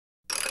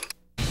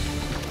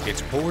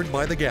It's poured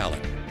by the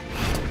gallon,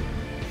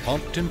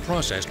 pumped and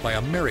processed by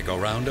a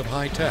merry-go-round of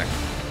high tech.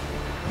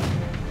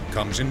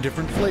 Comes in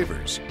different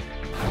flavors,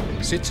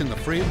 sits in the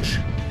fridge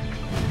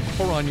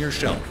or on your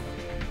shelf,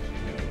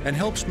 and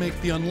helps make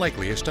the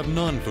unlikeliest of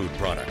non-food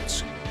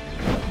products.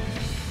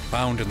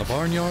 Found in the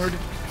barnyard,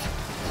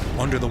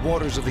 under the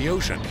waters of the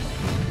ocean,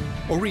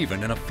 or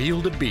even in a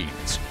field of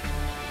beans.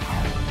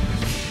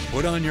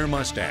 Put on your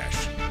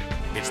mustache.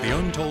 It's the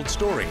untold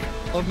story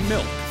of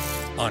milk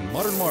on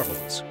Modern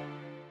Marvels.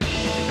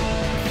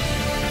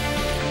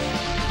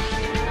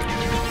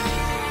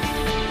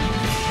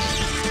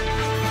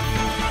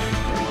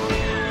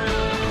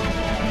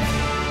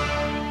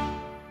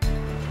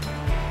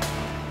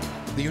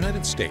 The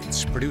United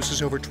States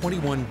produces over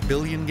 21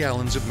 billion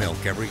gallons of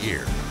milk every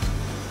year.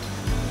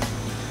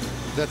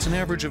 That's an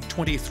average of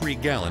 23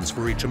 gallons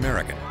for each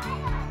American.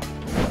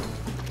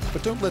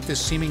 But don't let this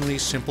seemingly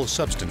simple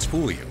substance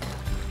fool you.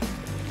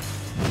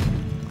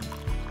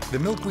 The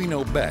milk we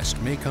know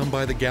best may come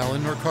by the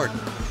gallon or carton,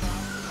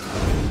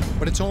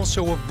 but it's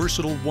also a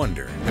versatile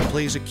wonder that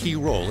plays a key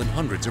role in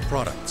hundreds of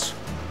products.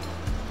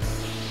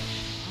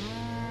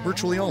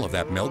 Virtually all of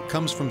that milk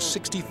comes from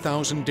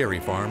 60,000 dairy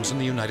farms in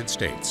the United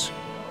States,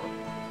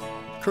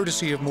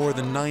 courtesy of more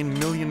than 9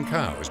 million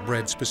cows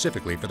bred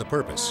specifically for the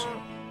purpose.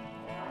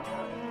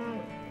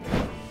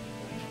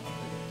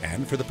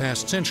 And for the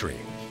past century,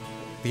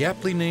 the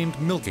aptly named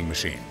milking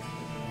machine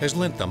has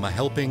lent them a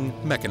helping,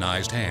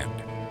 mechanized hand.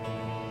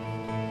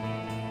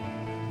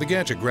 The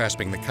gadget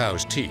grasping the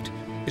cow's teat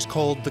is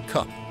called the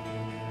cup.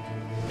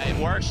 It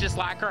works just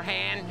like her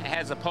hand. It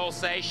has a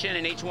pulsation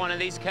in each one of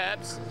these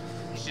cups.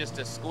 It's just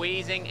a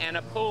squeezing and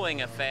a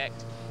pulling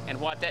effect. And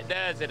what that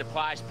does, it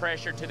applies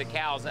pressure to the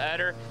cow's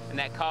udder, and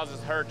that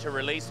causes her to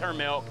release her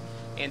milk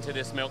into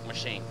this milk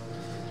machine.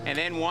 And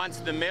then once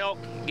the milk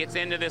gets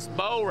into this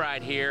bowl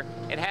right here,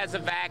 it has a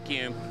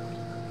vacuum,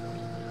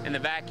 and the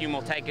vacuum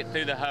will take it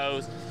through the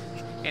hose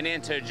and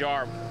into a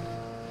jar.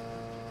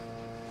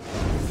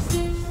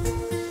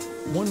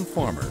 One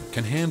farmer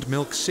can hand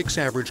milk 6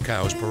 average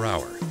cows per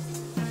hour.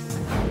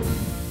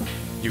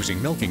 Using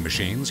milking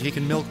machines, he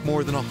can milk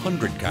more than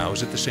 100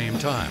 cows at the same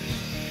time.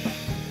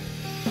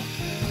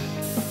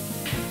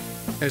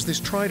 As this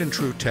tried and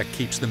true tech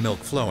keeps the milk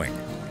flowing,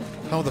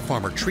 how the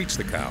farmer treats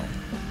the cow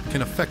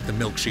can affect the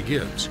milk she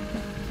gives.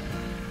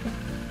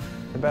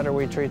 The better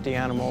we treat the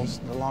animals,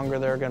 the longer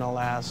they're going to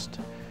last,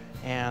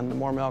 and the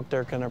more milk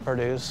they're going to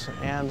produce.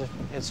 And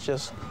it's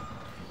just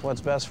what's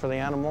best for the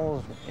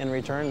animal in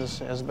return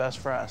is best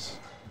for us.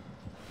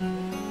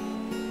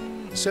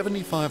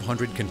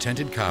 7,500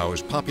 contented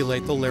cows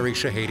populate the Larry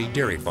Shahady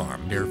Dairy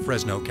Farm near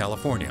Fresno,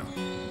 California.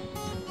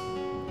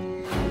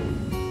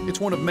 It's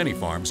one of many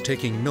farms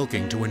taking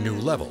milking to a new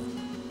level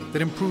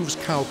that improves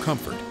cow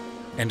comfort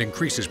and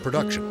increases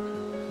production.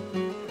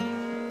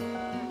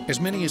 As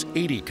many as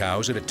 80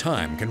 cows at a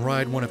time can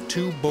ride one of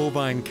 2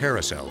 bovine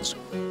carousels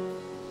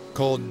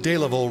called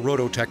De-level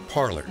Rototech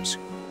parlors.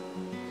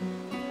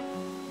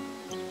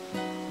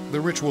 The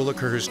ritual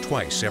occurs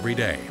twice every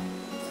day.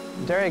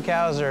 Dairy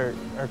cows are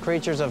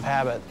creatures of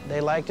habit.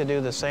 They like to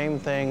do the same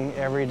thing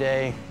every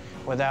day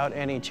without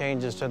any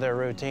changes to their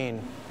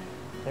routine.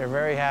 They're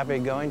very happy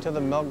going to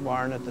the milk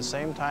barn at the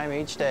same time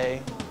each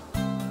day.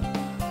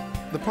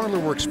 The parlor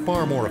works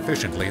far more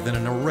efficiently than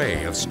an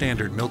array of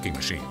standard milking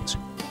machines,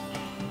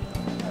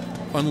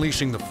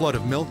 unleashing the flood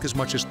of milk as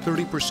much as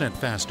 30%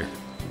 faster.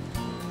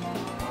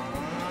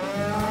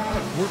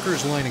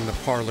 Workers lining the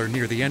parlor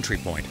near the entry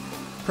point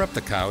prep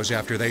the cows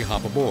after they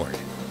hop aboard.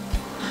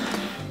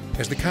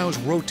 As the cows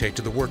rotate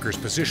to the workers'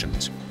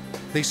 positions,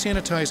 they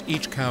sanitize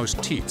each cow's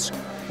teats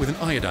with an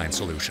iodine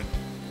solution,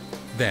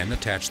 then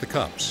attach the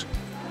cups.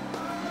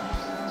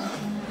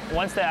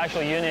 Once the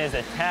actual unit is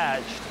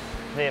attached,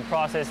 the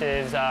process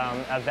is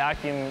a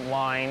vacuum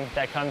line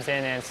that comes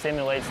in and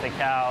stimulates the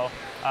cow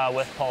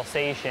with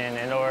pulsation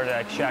in order to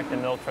extract the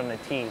milk from the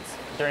teats.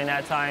 During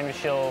that time,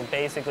 she'll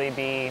basically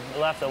be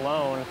left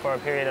alone for a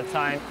period of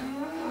time.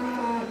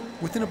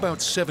 Within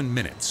about 7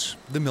 minutes,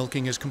 the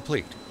milking is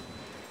complete.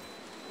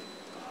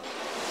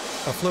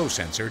 A flow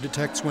sensor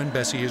detects when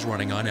Bessie is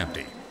running on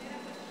empty.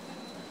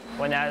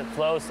 When that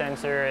flow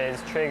sensor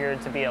is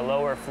triggered to be a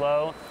lower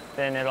flow,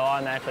 then it'll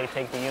automatically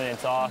take the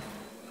units off,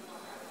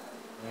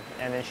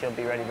 and then she'll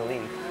be ready to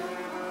leave.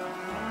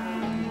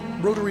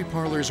 Rotary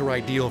parlors are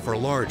ideal for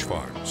large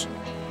farms,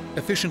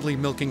 efficiently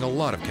milking a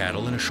lot of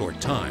cattle in a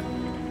short time.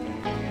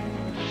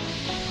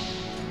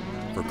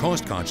 For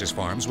cost-conscious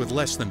farms with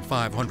less than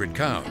 500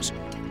 cows,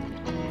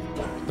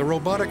 the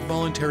Robotic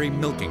Voluntary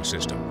Milking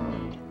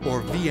System,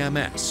 or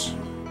VMS,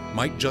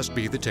 might just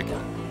be the ticket.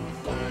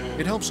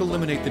 It helps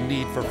eliminate the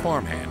need for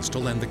farmhands to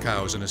lend the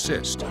cows an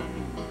assist.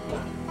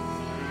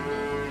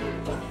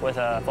 With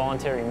a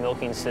voluntary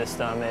milking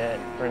system, it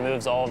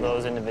removes all of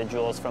those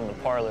individuals from the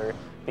parlor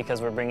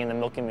because we're bringing the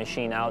milking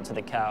machine out to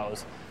the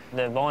cows.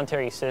 The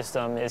voluntary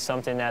system is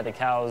something that the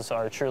cows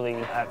are truly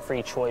at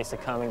free choice to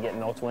come and get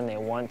milked when they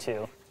want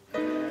to.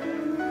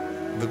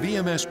 The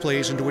VMS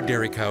plays into a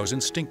dairy cow's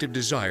instinctive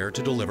desire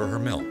to deliver her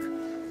milk.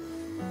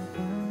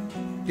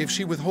 If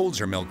she withholds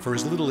her milk for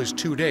as little as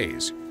 2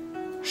 days,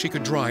 she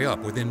could dry up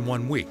within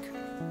 1 week.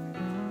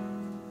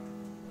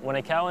 When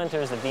a cow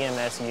enters the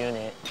VMS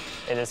unit,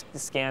 it is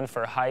scanned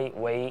for height,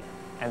 weight,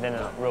 and then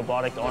a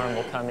robotic arm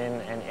will come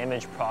in and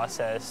image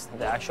process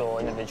the actual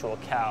individual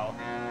cow.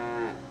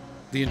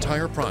 The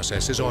entire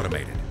process is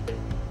automated.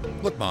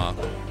 Look, Ma,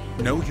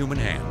 no human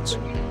hands.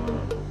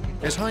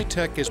 As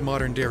high-tech as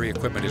modern dairy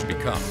equipment has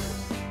become,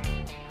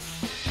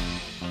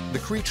 the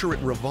creature it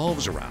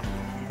revolves around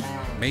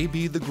may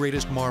be the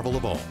greatest marvel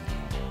of all.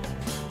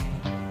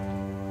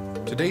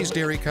 Today's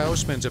dairy cow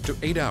spends up to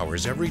 8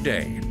 hours every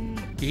day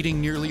eating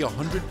nearly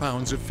 100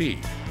 pounds of feed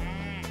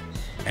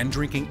and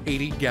drinking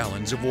 80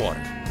 gallons of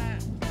water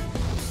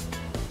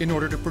in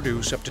order to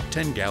produce up to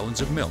 10 gallons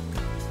of milk,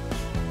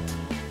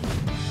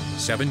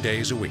 7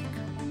 days a week.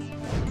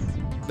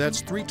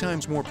 That's 3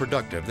 times more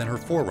productive than her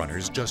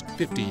forerunners just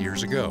 50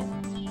 years ago.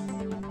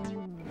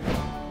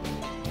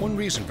 One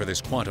reason for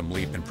this quantum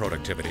leap in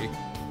productivity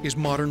is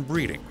modern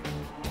breeding.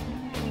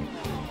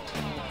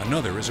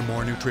 Another is a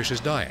more nutritious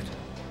diet.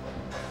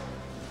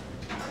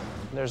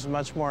 There's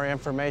much more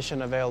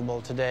information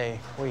available today.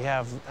 We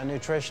have a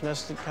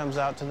nutritionist that comes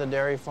out to the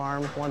dairy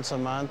farm once a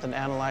month and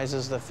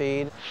analyzes the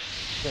feed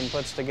and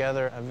puts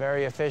together a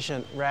very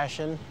efficient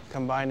ration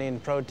combining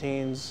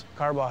proteins,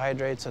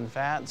 carbohydrates, and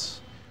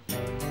fats.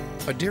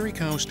 A dairy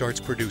cow starts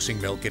producing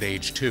milk at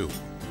age 2,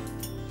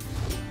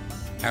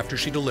 after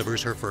she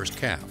delivers her first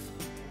calf.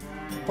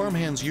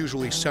 Farmhands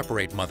usually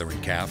separate mother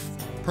and calf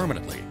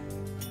permanently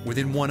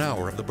within 1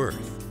 hour of the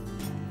birth.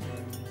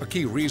 A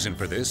key reason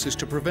for this is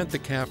to prevent the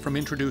calf from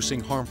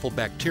introducing harmful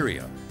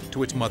bacteria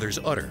to its mother's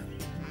udder.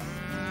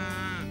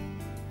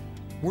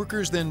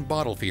 Workers then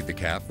bottle feed the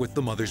calf with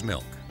the mother's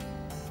milk.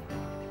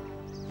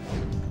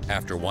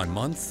 After 1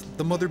 month,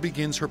 the mother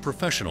begins her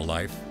professional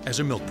life as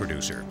a milk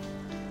producer.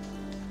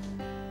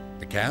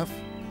 The calf,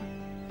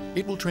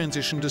 it will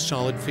transition to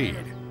solid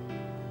feed.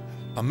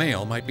 A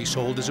male might be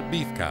sold as a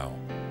beef cow,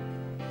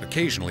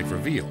 occasionally for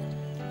veal,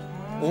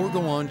 or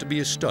go on to be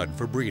a stud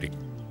for breeding.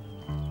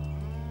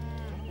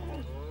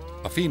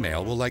 A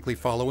female will likely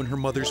follow in her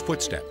mother's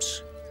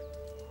footsteps,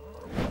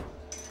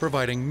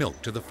 providing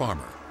milk to the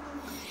farmer.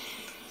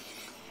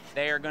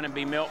 They are going to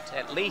be milked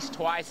at least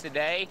twice a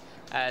day,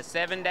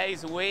 7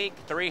 days a week,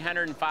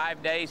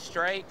 305 days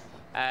straight.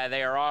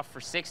 They are off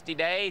for 60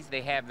 days.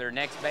 They have their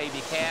next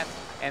baby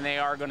calf, and they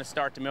are going to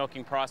start the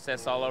milking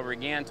process all over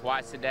again,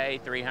 twice a day,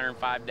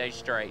 305 days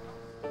straight.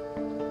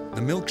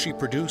 The milk she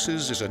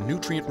produces is a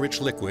nutrient-rich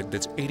liquid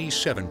that's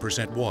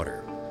 87%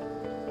 water.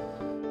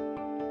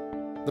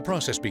 The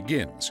process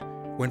begins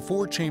when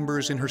 4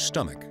 chambers in her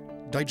stomach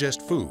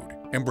digest food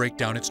and break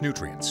down its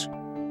nutrients.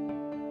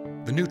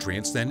 The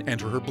nutrients then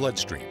enter her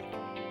bloodstream.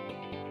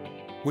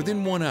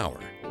 Within 1 hour,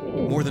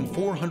 more than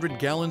 400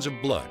 gallons of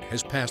blood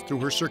has passed through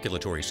her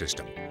circulatory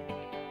system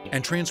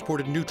and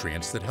transported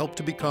nutrients that help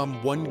to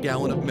become 1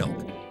 gallon of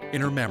milk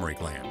in her mammary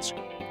glands.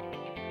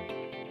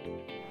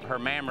 Her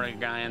mammary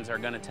glands are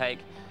going to take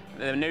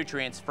the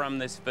nutrients from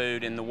this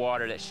food and the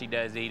water that she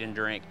does eat and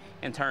drink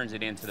and turns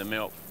it into the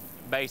milk,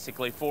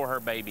 basically for her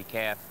baby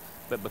calf,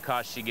 but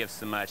because she gives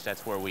so much,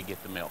 that's where we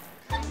get the milk.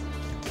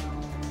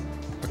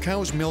 A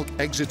cow's milk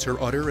exits her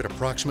udder at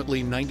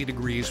approximately 90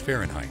 degrees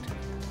Fahrenheit.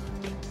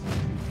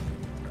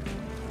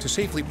 To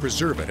safely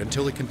preserve it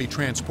until it can be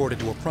transported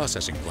to a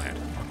processing plant,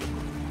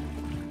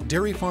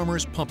 dairy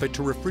farmers pump it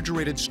to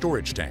refrigerated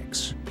storage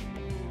tanks,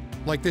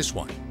 like this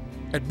one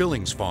at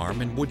Billings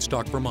Farm in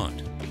Woodstock,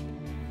 Vermont.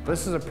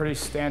 This is a pretty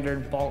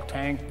standard bulk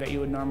tank that you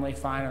would normally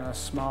find on a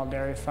small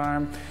dairy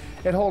farm.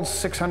 It holds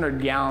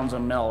 600 gallons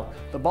of milk.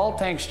 The bulk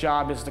tank's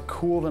job is to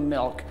cool the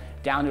milk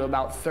down to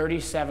about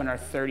 37 or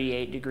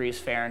 38 degrees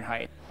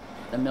Fahrenheit.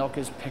 The milk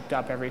is picked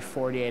up every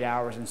 48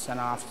 hours and sent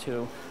off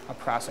to a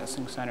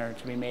processing center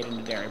to be made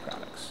into dairy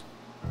products.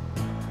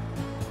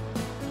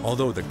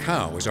 Although the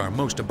cow is our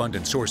most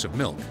abundant source of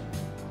milk,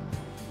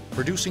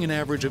 producing an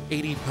average of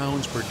 80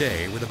 pounds per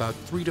day with about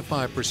 3 to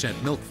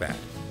 5% milk fat.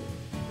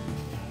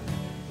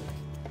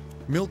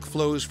 Milk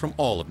flows from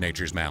all of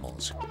nature's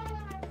mammals.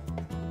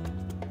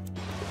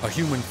 A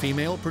human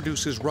female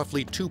produces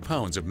roughly 2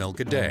 pounds of milk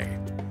a day.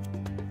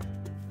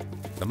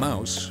 The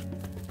mouse,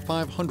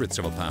 5/100ths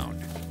of a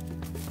pound.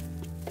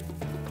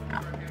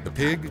 The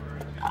pig,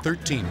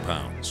 13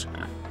 pounds.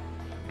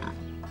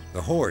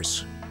 The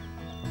horse,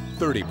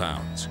 30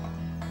 pounds.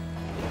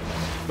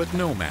 But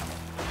no mammal,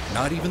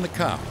 not even the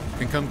cow,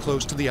 can come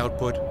close to the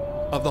output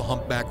of the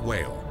humpback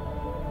whale.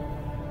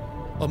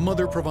 A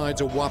mother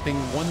provides a whopping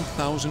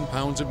 1,000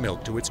 pounds of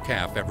milk to its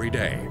calf every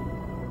day,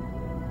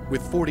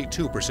 with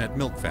 42%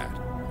 milk fat.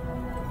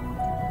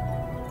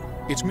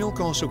 Its milk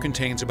also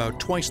contains about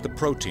twice the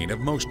protein of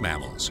most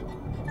mammals,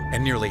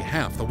 and nearly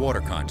half the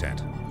water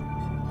content.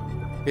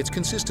 Its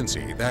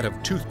consistency, that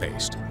of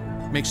toothpaste,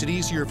 makes it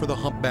easier for the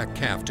humpback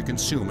calf to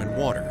consume in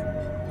water.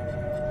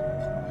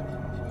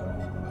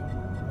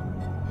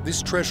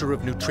 This treasure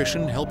of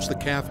nutrition helps the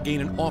calf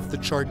gain an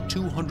off-the-chart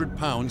 200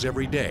 pounds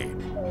every day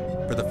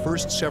for the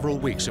first several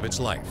weeks of its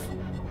life.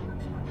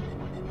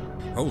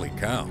 Holy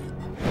cow.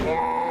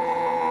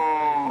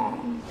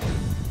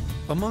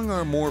 Among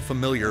our more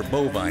familiar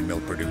bovine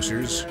milk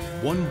producers,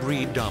 one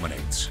breed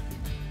dominates.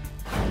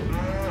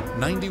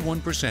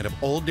 91% of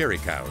all dairy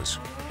cows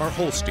are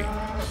Holstein.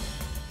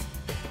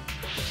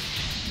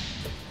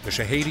 The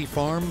Shahady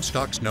farm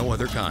stocks no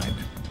other kind.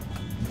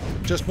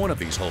 Just one of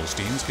these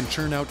Holsteins can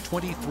churn out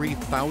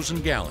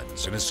 23,000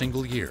 gallons in a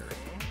single year.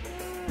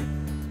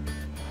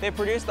 They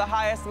produce the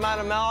highest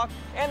amount of milk,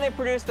 and they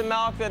produce the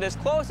milk that is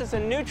closest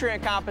in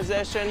nutrient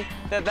composition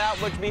to that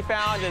which be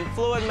found in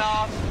fluid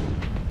milk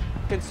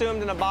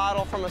consumed in a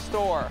bottle from a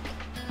store.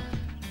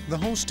 The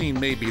Holstein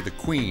may be the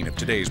queen of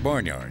today's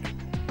barnyard,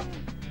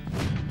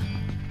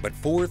 but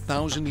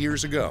 4,000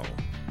 years ago,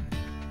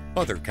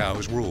 other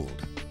cows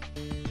ruled.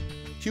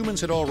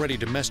 Humans had already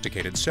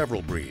domesticated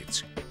several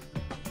breeds,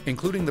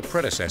 including the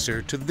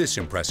predecessor to this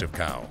impressive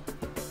cow,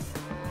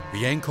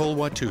 the Ankole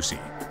Watusi.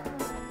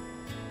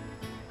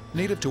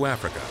 Native to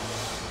Africa,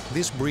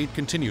 this breed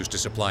continues to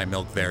supply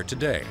milk there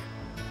today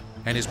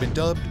and has been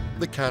dubbed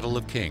the cattle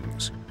of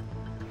kings.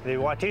 The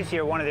Watusi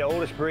are one of the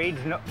oldest breeds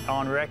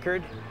on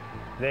record.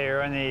 They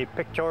are in the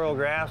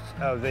pictographs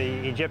of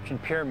the Egyptian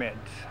pyramids.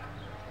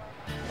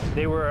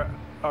 They were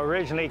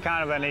originally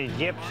kind of an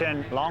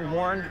Egyptian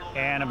longhorn,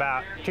 and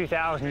about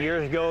 2,000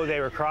 years ago they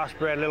were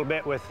crossbred a little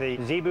bit with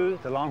the zebu,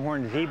 the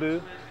longhorn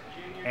zebu,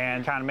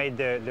 and kind of made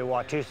the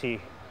Watusi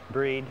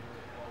breed.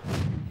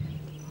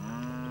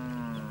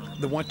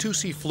 The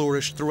Watusi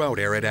flourished throughout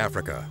arid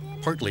Africa,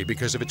 partly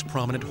because of its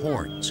prominent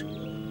horns.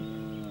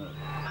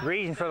 The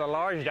reason for the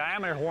large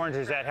diameter horns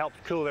is that helps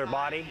cool their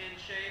body.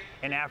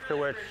 In Africa,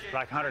 where it's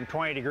like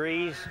 120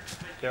 degrees,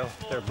 their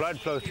blood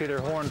flows through their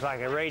horns like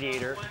a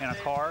radiator in a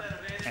car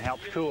and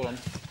helps cool them.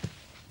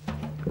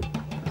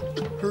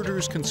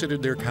 Herders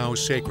considered their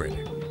cows sacred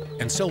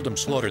and seldom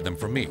slaughtered them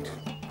for meat,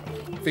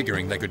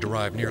 figuring they could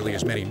derive nearly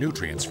as many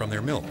nutrients from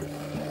their milk.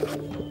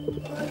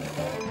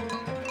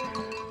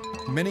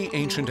 Many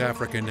ancient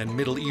African and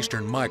Middle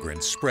Eastern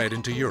migrants spread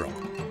into Europe,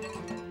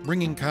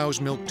 bringing cow's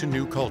milk to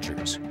new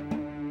cultures.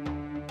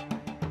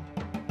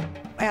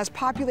 As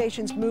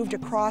populations moved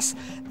across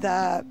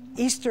the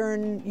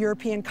Eastern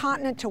European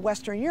continent to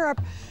Western Europe,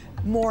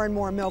 more and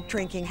more milk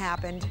drinking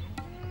happened.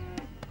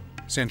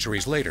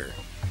 Centuries later,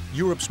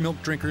 Europe's milk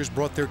drinkers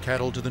brought their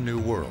cattle to the New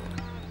World.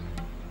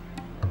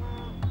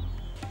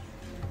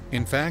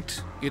 In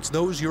fact, it's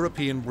those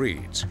European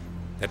breeds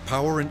that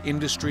power an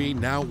industry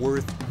now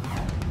worth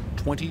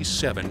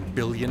 $27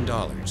 billion.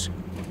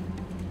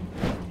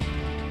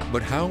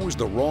 But how is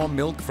the raw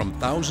milk from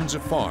thousands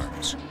of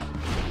farms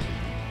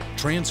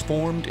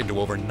transformed into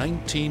over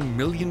 19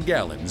 million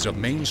gallons of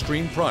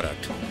mainstream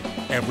product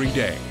every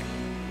day?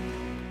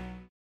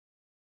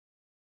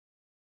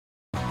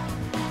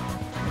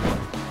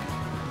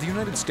 The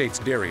United States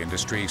dairy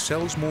industry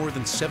sells more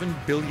than 7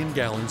 billion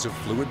gallons of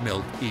fluid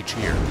milk each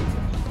year.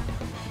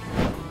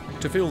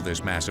 To fill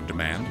this massive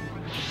demand,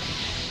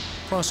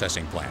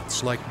 processing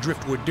plants like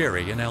Driftwood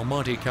Dairy in El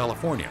Monte,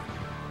 California,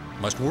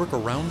 must work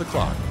around the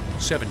clock,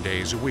 7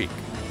 days a week.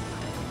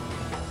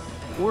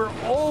 We're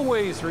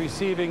always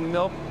receiving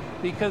milk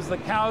because the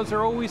cows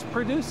are always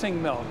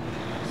producing milk.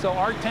 So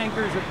our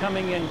tankers are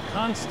coming in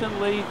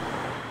constantly.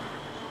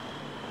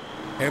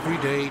 Every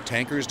day,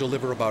 tankers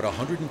deliver about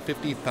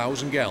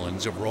 150,000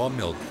 gallons of raw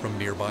milk from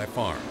nearby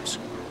farms.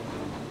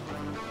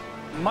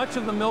 Much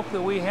of the milk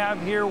that we have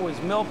here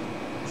was milked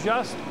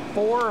just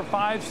 4 or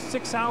 5,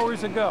 6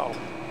 hours ago.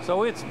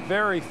 So it's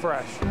very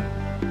fresh.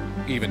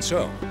 Even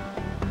so,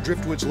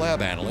 Driftwood's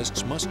lab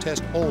analysts must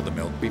test all the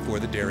milk before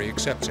the dairy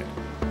accepts it.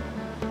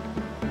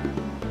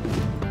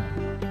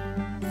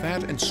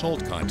 Fat and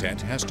salt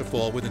content has to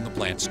fall within the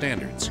plant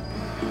standards.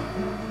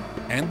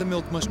 And the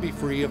milk must be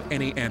free of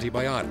any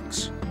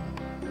antibiotics,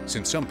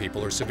 since some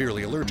people are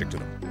severely allergic to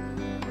them.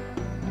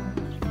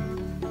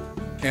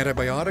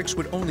 Antibiotics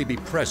would only be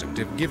present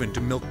if given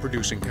to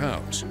milk-producing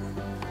cows.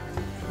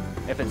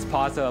 If it's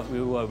positive,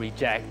 we will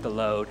reject the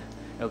load.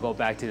 It'll go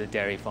back to the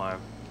dairy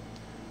farm,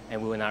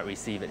 and we will not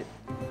receive it.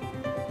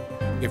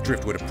 If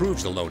Driftwood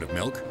approves the load of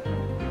milk,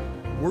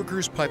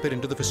 workers pipe it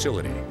into the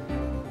facility.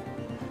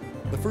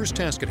 The first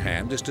task at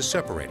hand is to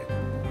separate it.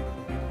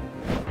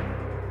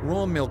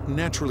 Raw milk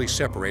naturally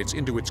separates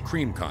into its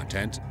cream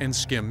content and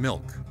skim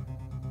milk.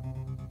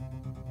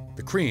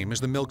 The cream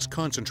is the milk's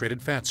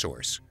concentrated fat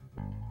source,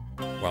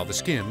 while the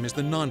skim is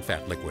the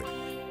non-fat liquid.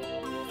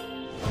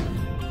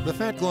 The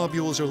fat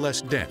globules are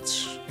less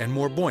dense and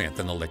more buoyant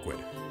than the liquid,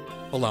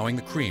 allowing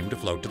the cream to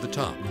float to the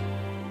top.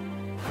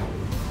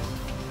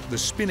 The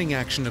spinning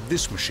action of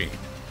this machine,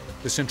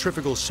 the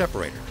centrifugal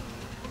separator,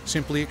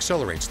 simply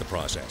accelerates the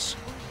process,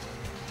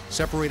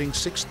 separating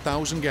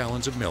 6,000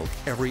 gallons of milk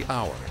every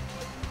hour.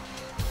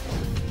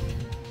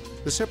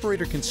 The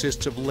separator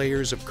consists of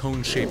layers of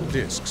cone-shaped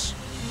discs.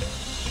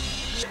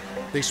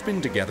 They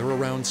spin together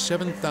around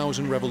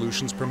 7,000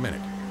 revolutions per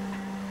minute.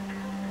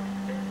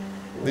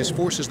 This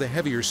forces the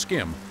heavier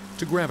skim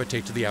to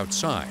gravitate to the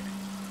outside,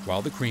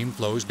 while the cream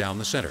flows down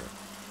the center.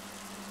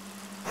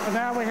 And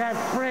now we have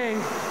cream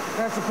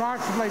that's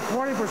approximately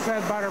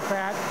 20%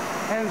 butterfat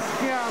and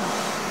skim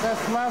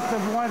that's less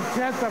than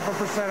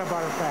 1/10% of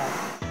butterfat.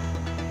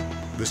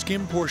 The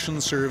skim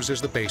portion serves as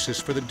the basis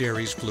for the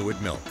dairy's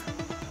fluid milk.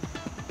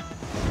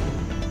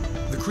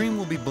 The cream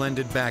will be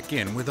blended back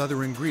in with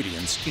other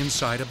ingredients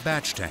inside a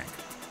batch tank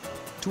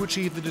to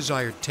achieve the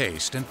desired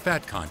taste and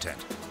fat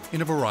content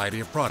in a variety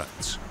of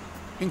products,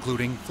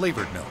 including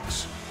flavored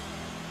milks.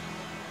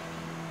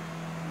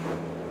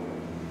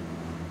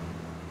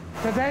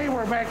 Today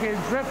we're making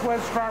Driftwood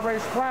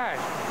Strawberry Splash.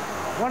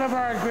 One of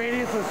our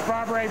ingredients is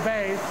strawberry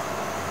base.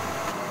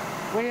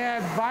 We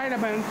add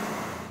vitamins.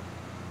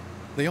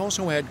 They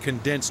also add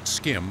condensed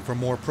skim for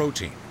more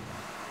protein,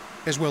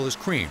 as well as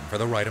cream for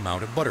the right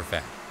amount of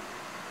butterfat.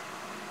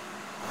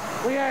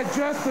 We add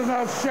just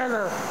enough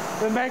sugar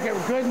to make it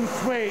good and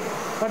sweet,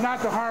 but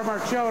not to harm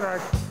our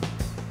children.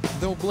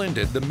 Though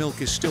blended, the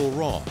milk is still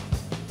raw.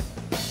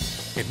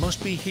 It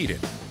must be heated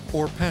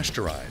or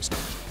pasteurized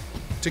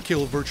to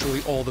kill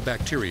virtually all the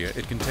bacteria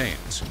it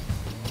contains.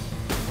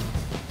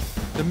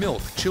 The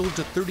milk, chilled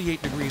to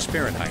 38 degrees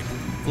Fahrenheit,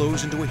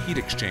 flows into a heat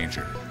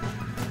exchanger,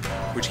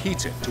 which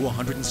heats it to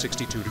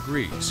 162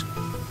 degrees.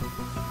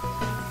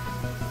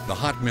 The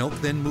hot milk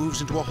then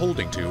moves into a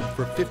holding tube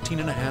for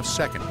 15.5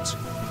 seconds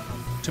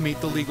to meet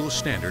the legal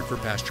standard for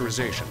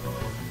pasteurization.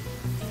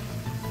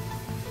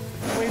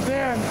 We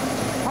then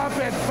pump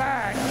it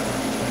back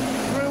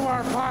through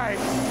our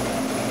pipes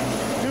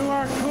to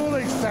our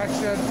cooling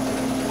section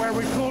where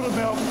we cool the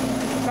milk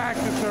back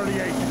to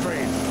 38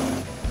 degrees.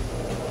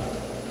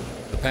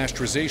 The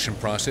pasteurization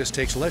process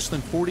takes less than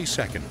 40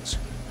 seconds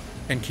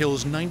and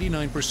kills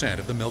 99%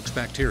 of the milk's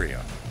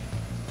bacteria.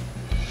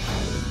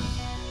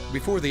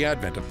 Before the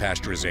advent of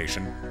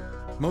pasteurization,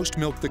 most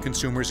milk the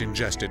consumers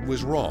ingested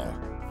was raw.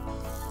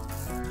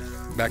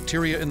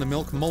 Bacteria in the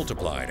milk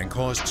multiplied and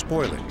caused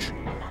spoilage,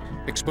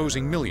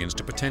 exposing millions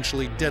to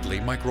potentially deadly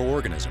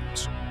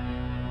microorganisms.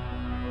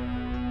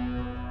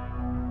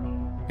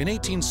 In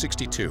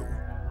 1862,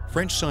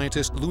 French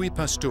scientist Louis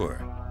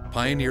Pasteur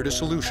pioneered a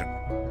solution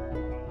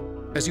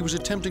as he was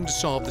attempting to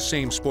solve the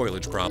same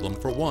spoilage problem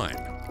for wine.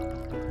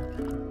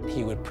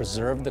 He would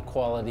preserve the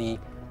quality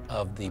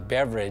of the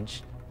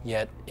beverage,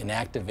 yet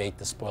inactivate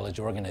the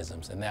spoilage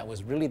organisms. And that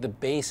was really the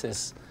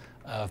basis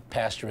of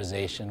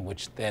pasteurization,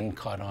 which then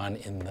caught on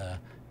in the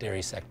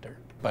dairy sector.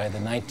 By the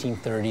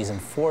 1930s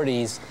and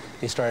 40s,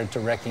 they started to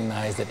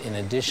recognize that in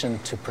addition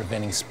to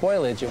preventing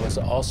spoilage, it was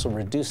also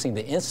reducing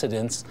the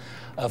incidence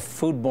of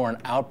foodborne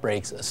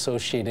outbreaks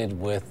associated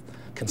with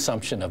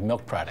consumption of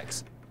milk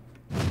products.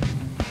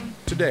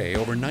 Today,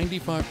 over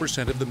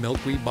 95% of the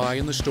milk we buy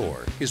in the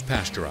store is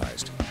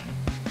pasteurized.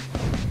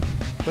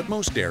 But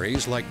most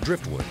dairies, like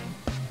Driftwood,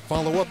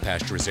 follow up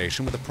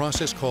pasteurization with a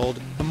process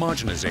called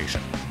homogenization.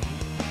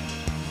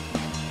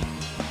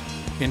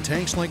 In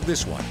tanks like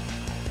this one,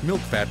 milk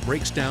fat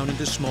breaks down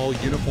into small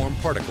uniform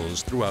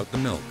particles throughout the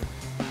milk.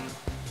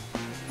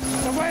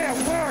 The way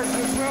it works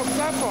is real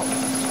simple.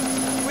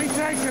 We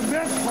take the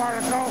milk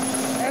particle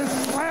and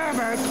slam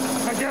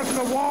it against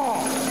the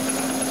wall.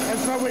 And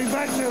so we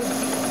make the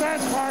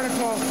fat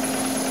particle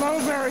so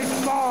very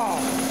small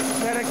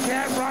that it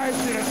can't rise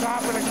to the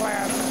top of the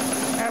glass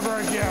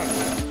ever again.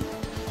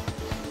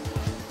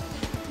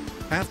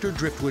 After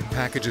Driftwood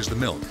packages the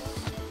milk,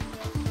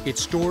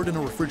 it's stored in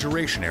a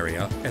refrigeration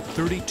area at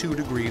 32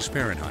 degrees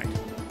Fahrenheit.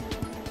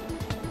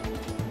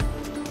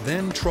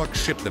 Then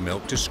trucks ship the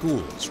milk to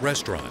schools,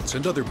 restaurants,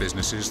 and other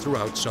businesses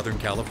throughout Southern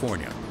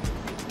California.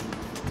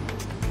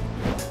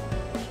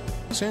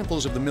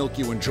 Samples of the milk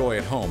you enjoy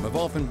at home have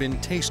often been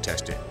taste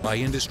tested by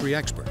industry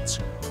experts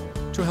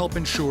to help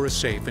ensure a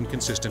safe and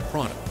consistent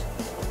product.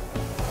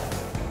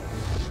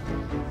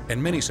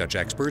 And many such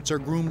experts are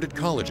groomed at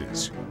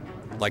colleges,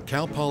 like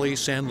Cal Poly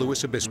San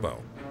Luis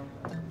Obispo.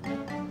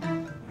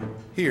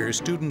 Here,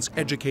 students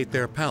educate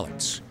their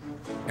palates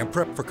and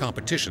prep for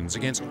competitions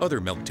against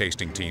other milk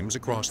tasting teams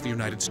across the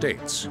United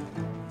States.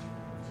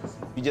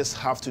 You just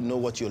have to know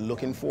what you're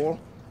looking for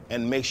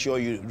and make sure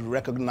you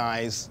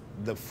recognize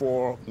the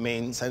 4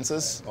 main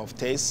senses of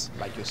taste,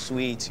 like your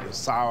sweet, your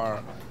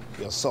sour,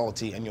 your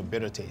salty, and your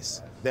bitter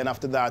taste. Then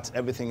after that,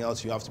 everything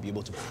else, you have to be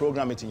able to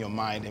program it in your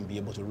mind and be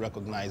able to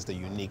recognize the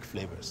unique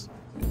flavors.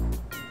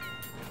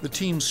 The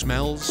team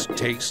smells,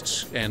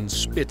 tastes, and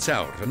spits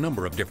out a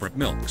number of different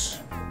milks,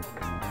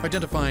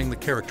 identifying the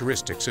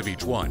characteristics of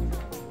each one.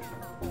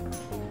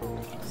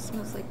 It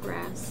smells like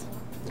grass.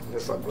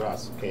 It's like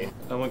grass, okay.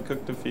 I want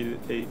cooked and feed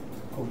 8.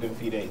 Cooked and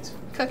feed 8.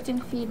 Cooked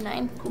and feed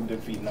 9. Cooked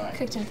and feed 9.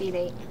 Cooked and feed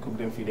 8.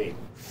 Cooked and feed 8.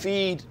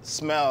 Feed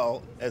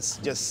smell is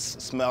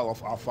just smell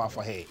of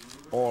alfalfa hay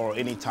or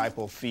any type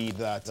of feed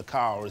that the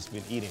cow has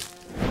been eating.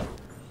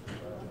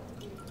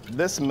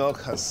 This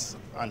milk has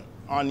an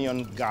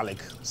onion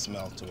garlic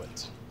smell to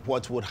it.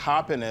 What would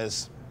happen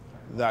is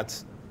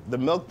that the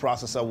milk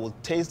processor will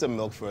taste the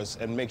milk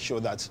first and make sure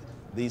that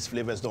these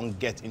flavors don't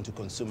get into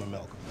consumer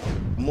milk.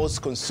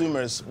 Most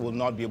consumers will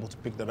not be able to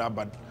pick that up,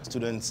 but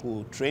students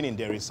who train in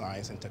dairy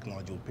science and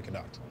technology will pick it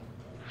out.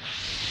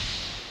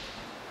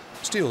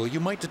 Still, you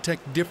might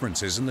detect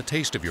differences in the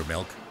taste of your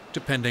milk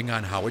depending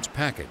on how it's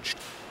packaged.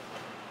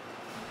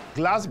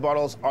 Glass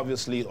bottles,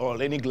 obviously,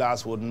 or any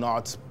glass would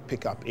not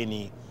pick up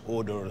any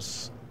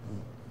odors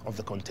of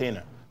the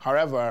container.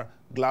 However,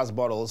 glass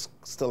bottles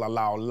still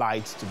allow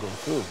light to go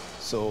through,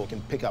 so you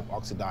can pick up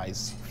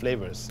oxidized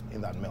flavors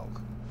in that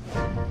milk.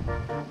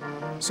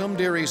 Some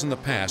dairies in the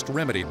past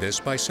remedied this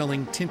by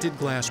selling tinted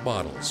glass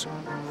bottles.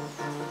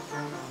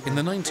 In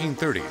the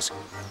 1930s,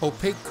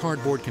 opaque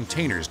cardboard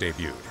containers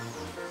debuted,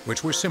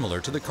 which were similar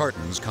to the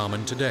cartons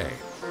common today.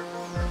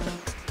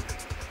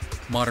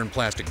 Modern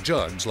plastic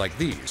jugs like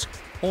these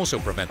also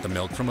prevent the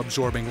milk from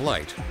absorbing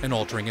light and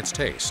altering its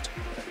taste.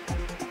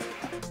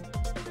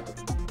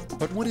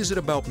 But what is it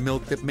about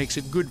milk that makes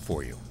it good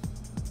for you?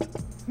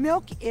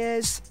 Milk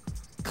is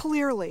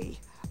clearly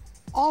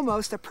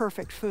almost a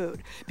perfect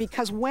food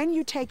because when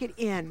you take it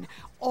in,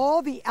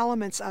 all the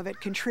elements of it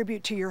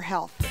contribute to your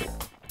health.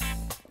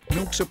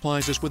 Milk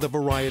supplies us with a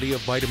variety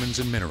of vitamins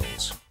and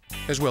minerals,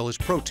 as well as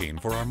protein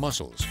for our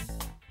muscles.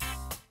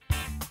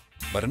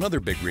 But another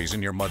big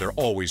reason your mother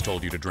always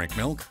told you to drink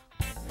milk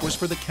was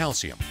for the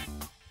calcium,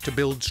 to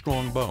build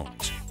strong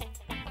bones.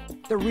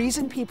 The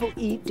reason people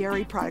eat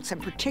dairy products,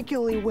 and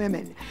particularly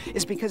women,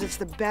 is because it's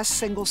the best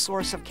single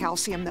source of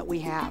calcium that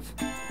we have.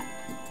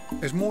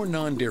 As more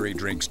non-dairy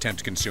drinks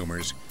tempt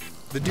consumers,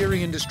 the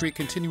dairy industry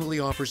continually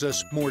offers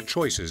us more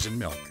choices in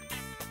milk.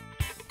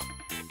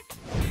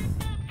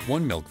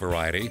 One milk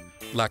variety,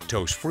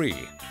 lactose-free,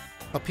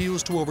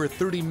 appeals to over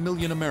 30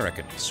 million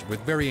Americans with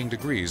varying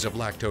degrees of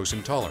lactose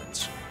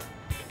intolerance.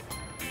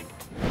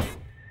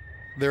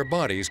 Their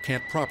bodies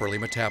can't properly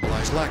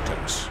metabolize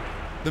lactose,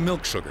 the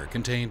milk sugar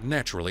contained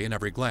naturally in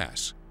every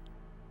glass.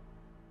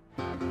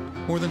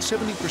 More than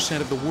 70%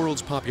 of the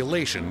world's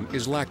population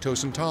is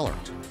lactose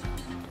intolerant.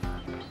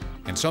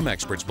 And some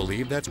experts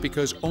believe that's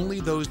because only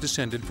those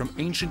descended from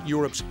ancient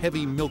Europe's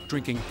heavy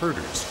milk-drinking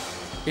herders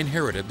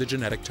inherited the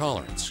genetic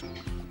tolerance.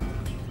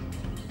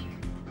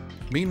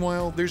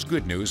 Meanwhile, there's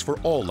good news for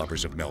all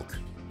lovers of milk,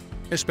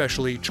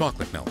 especially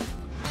chocolate milk.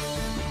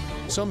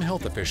 Some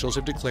health officials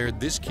have declared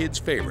this kid's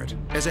favorite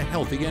as a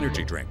healthy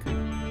energy drink.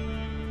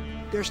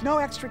 There's no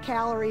extra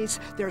calories,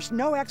 there's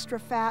no extra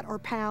fat or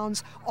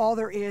pounds. All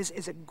there is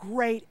a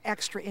great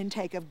extra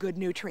intake of good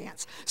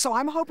nutrients. So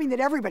I'm hoping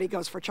that everybody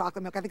goes for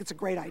chocolate milk. I think it's a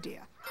great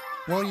idea.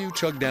 While you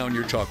chug down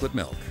your chocolate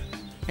milk,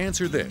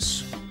 answer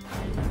this.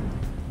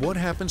 What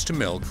happens to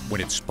milk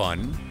when it's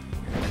spun,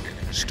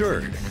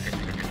 stirred,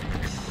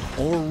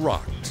 or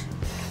rocked?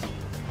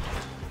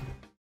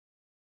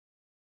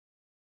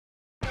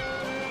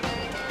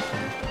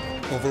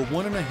 Over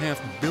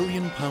 1.5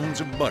 billion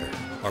pounds of butter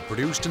are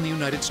produced in the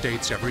United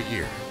States every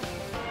year.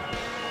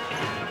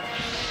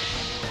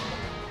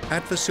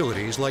 At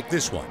facilities like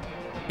this one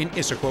in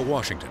Issaquah,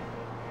 Washington.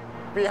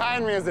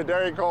 Behind me is the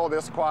Dairy Gold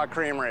Issaquah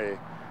Creamery.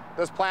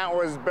 This plant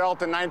was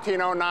built in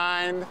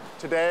 1909.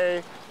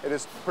 Today, it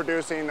is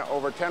producing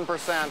over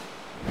 10%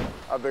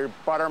 of the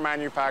butter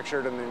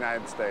manufactured in the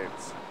United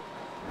States.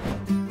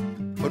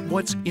 But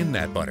what's in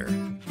that butter?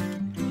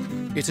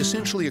 It's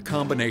essentially a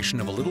combination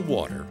of a little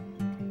water,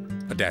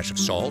 a dash of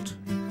salt,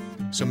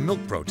 some milk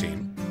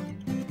protein,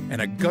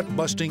 and a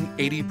gut-busting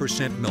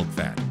 80% milk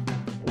fat.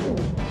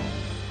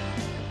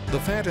 The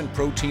fat and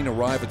protein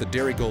arrive at the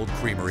Dairy Gold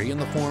Creamery in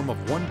the form of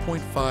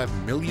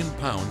 1.5 million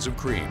pounds of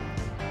cream,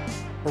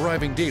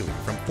 arriving daily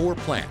from 4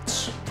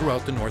 plants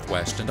throughout the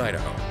Northwest and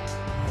Idaho.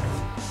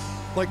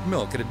 Like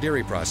milk at a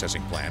dairy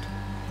processing plant,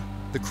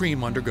 the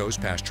cream undergoes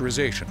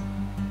pasteurization.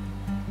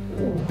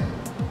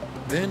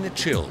 Then it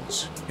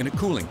chills in a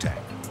cooling tank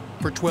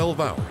for 12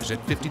 hours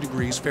at 50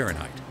 degrees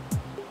Fahrenheit,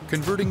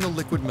 converting the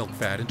liquid milk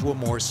fat into a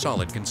more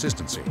solid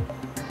consistency.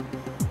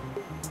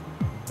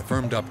 The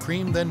firmed up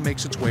cream then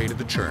makes its way to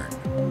the churn.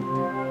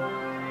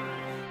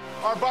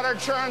 Our butter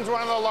churn's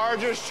one of the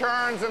largest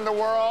churns in the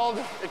world.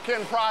 It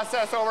can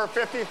process over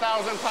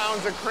 50,000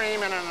 pounds of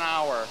cream in an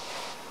hour.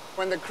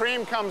 When the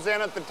cream comes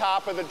in at the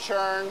top of the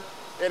churn,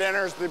 it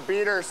enters the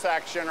beater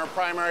section or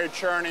primary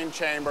churning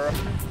chamber.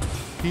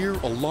 Here,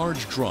 a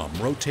large drum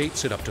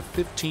rotates at up to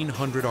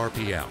 1,500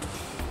 RPM.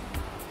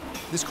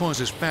 This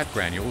causes fat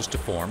granules to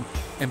form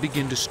and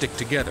begin to stick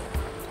together.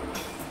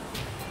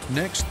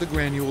 Next, the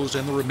granules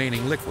and the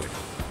remaining liquid,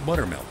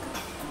 buttermilk,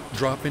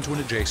 drop into an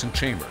adjacent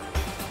chamber.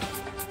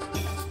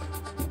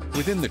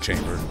 Within the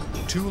chamber,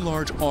 2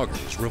 large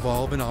augers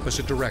revolve in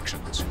opposite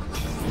directions.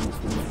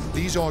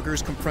 These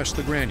augers compress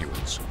the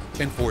granules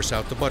and force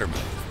out the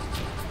buttermilk.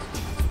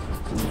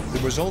 The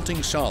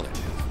resulting solid,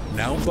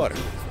 now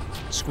butter,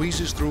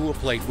 squeezes through a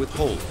plate with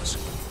holes,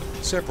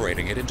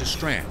 separating it into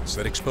strands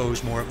that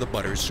expose more of the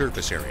butter's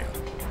surface area.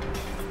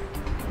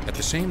 At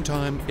the same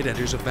time, it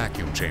enters a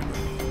vacuum chamber.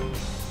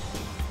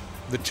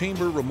 The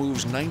chamber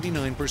removes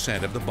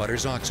 99% of the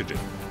butter's oxygen,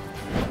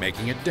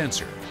 making it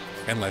denser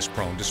and less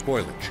prone to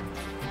spoilage.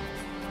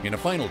 In a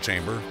final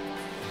chamber,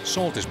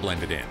 salt is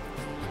blended in,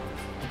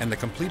 and the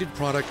completed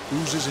product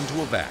oozes into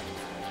a vat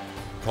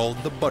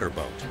called the butter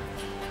boat.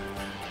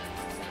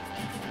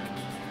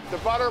 The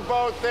butter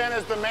boat then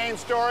is the main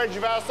storage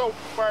vessel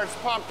where it's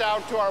pumped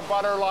out to our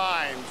butter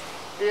lines,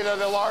 either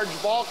the large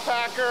bulk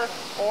packer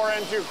or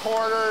into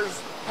quarters,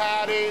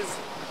 patties,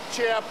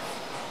 chips,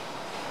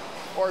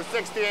 or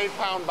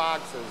 68-pound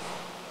boxes.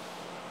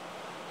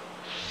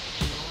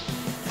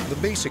 The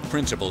basic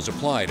principles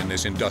applied in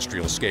this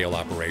industrial scale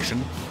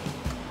operation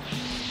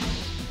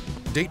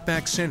date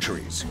back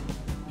centuries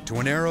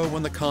to an era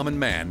when the common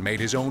man made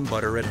his own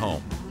butter at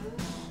home.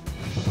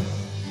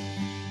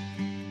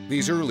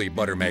 These early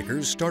butter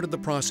makers started the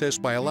process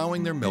by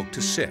allowing their milk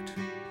to sit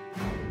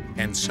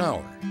and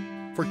sour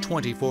for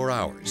 24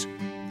 hours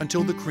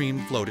until the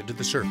cream floated to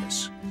the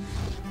surface.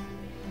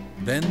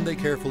 Then they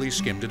carefully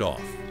skimmed it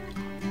off.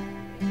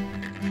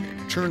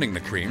 Churning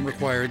the cream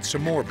required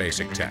some more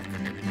basic tech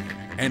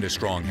and a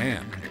strong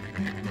hand.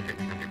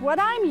 What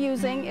I'm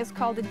using is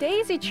called a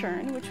daisy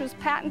churn, which was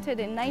patented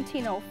in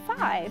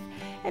 1905.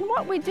 And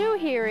what we do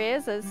here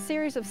is a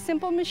series of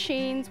simple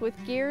machines with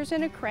gears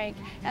and a crank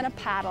and a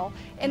paddle,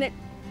 and it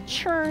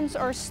churns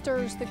or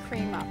stirs the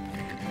cream up.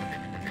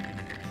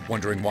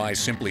 Wondering why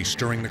simply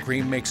stirring the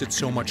cream makes it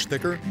so much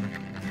thicker?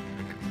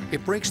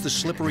 It breaks the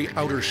slippery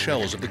outer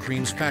shells of the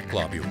cream's fat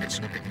globules,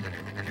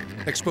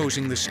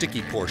 exposing the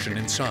sticky portion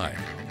inside.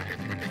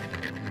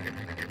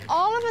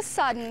 All of a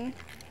sudden,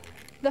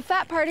 the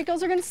fat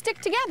particles are going to stick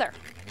together.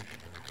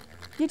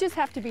 You just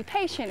have to be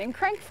patient and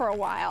crank for a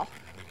while.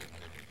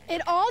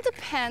 It all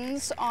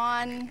depends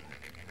on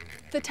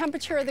the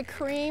temperature of the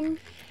cream.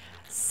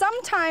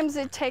 Sometimes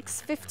it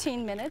takes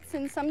 15 minutes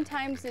and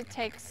sometimes it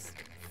takes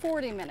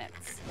 40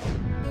 minutes.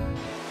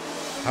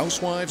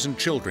 Housewives and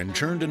children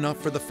churned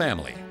enough for the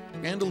family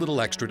and a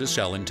little extra to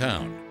sell in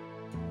town.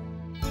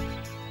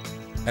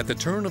 At the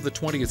turn of the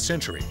 20th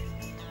century,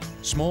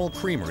 small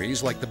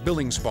creameries like the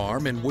Billings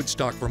Farm in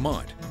Woodstock,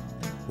 Vermont,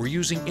 were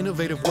using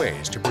innovative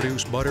ways to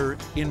produce butter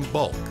in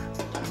bulk.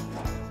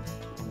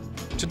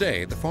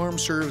 Today, the farm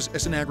serves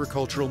as an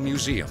agricultural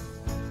museum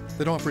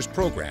that offers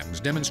programs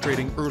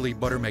demonstrating early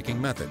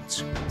butter-making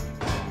methods.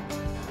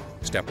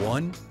 Step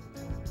 1,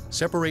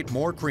 separate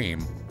more cream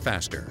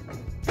faster.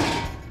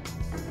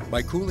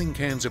 By cooling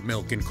cans of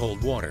milk in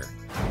cold water,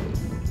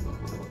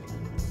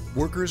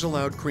 workers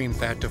allowed cream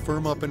fat to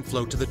firm up and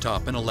float to the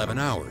top in 11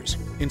 hours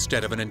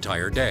instead of an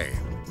entire day.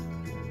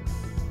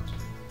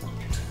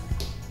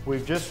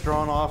 We've just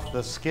drawn off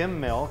the skim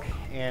milk,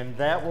 and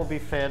that will be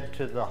fed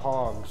to the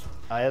hogs.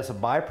 As a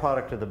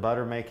byproduct of the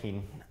butter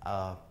making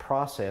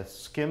process,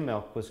 skim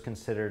milk was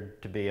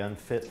considered to be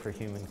unfit for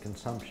human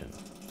consumption.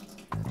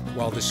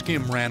 While the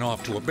skim ran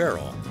off to a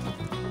barrel,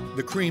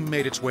 the cream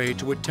made its way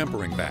to a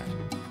tempering vat,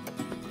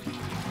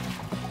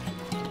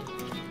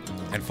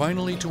 and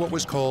finally to what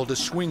was called a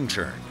swing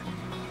churn,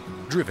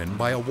 driven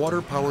by a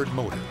water-powered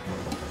motor.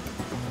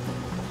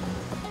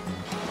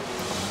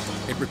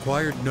 It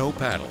required no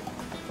paddle.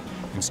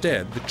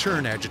 Instead, the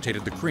churn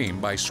agitated the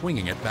cream by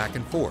swinging it back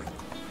and forth.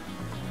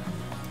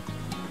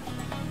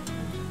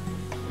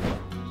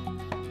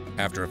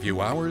 After a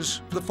few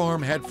hours, the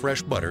farm had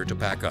fresh butter to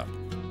pack up.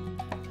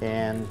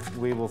 And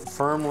we will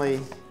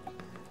firmly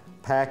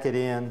pack it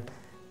in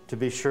to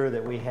be sure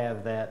that we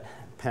have that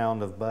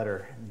pound of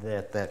butter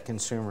that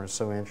consumer is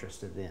so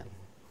interested in.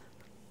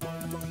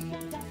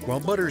 While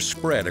butter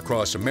spread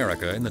across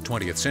America in the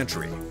 20th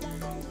century,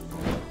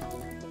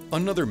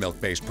 another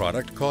milk-based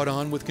product caught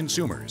on with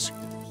consumers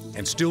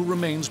and still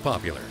remains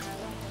popular: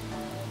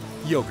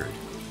 yogurt.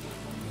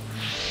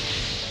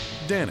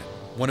 Dannon,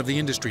 one of the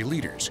industry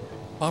leaders,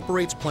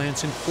 operates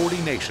plants in 40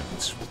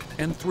 nations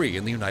and 3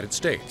 in the United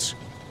States,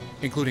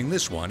 including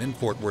this one in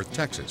Fort Worth,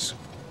 Texas.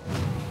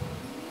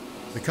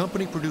 The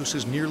company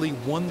produces nearly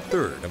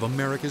 1/3 of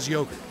America's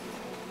yogurt.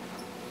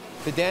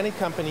 The Dannon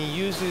Company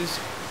uses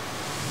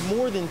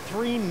more than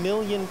 3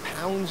 million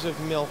pounds of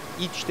milk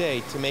each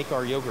day to make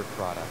our yogurt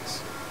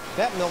products.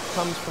 That milk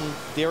comes from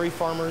dairy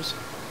farmers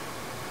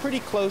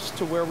pretty close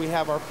to where we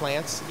have our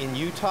plants in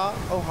Utah,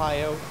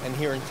 Ohio, and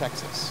here in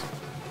Texas.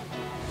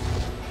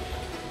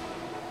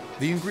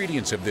 The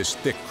ingredients of this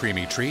thick,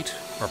 creamy treat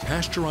are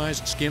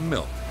pasteurized skim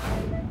milk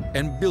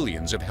and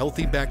billions of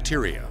healthy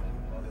bacteria,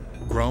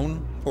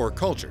 grown or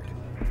cultured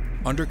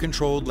under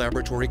controlled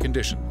laboratory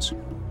conditions.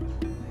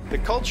 The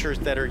cultures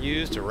that are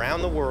used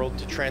around the world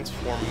to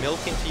transform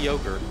milk into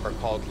yogurt are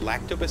called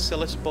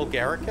Lactobacillus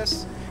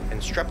bulgaricus and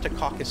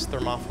Streptococcus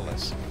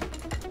thermophilus.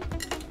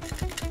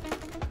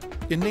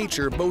 In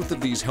nature, both of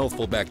these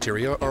healthful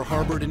bacteria are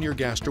harbored in your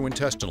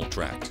gastrointestinal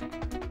tract,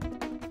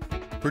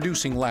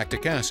 producing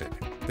lactic acid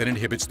that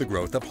inhibits the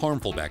growth of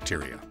harmful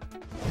bacteria.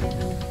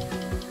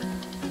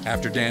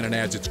 After Dannon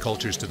adds its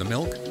cultures to the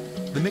milk,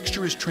 the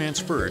mixture is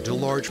transferred to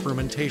large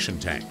fermentation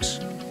tanks,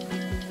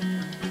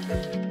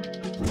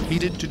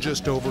 heated to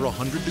just over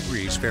 100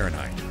 degrees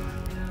Fahrenheit.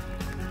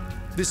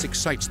 This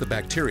excites the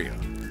bacteria,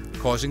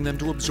 causing them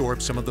to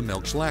absorb some of the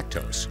milk's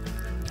lactose,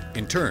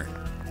 in turn,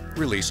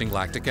 releasing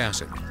lactic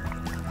acid.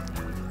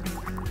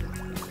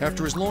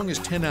 After as long as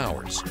 10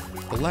 hours,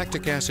 the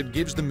lactic acid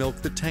gives the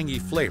milk the tangy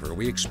flavor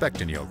we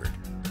expect in yogurt.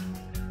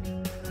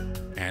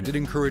 And it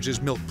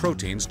encourages milk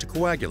proteins to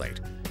coagulate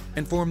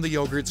and form the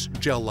yogurt's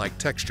gel-like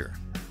texture.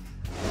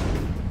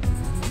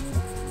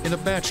 In a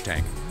batch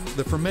tank,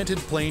 the fermented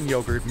plain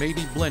yogurt may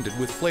be blended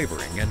with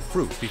flavoring and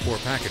fruit before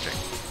packaging.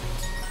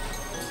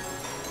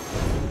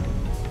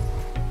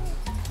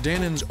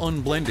 Dannon's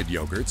unblended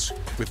yogurts,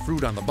 with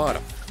fruit on the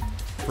bottom,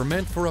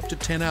 ferment for up to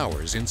 10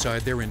 hours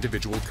inside their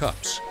individual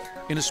cups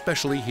in a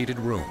specially heated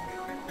room.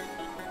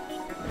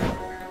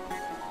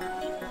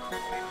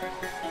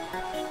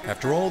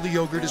 After all the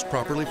yogurt is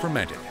properly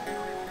fermented,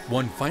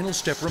 one final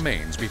step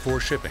remains before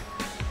shipping.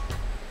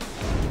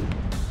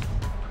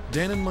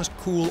 Dannon must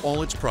cool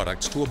all its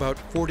products to about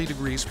 40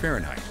 degrees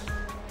Fahrenheit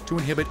to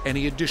inhibit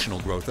any additional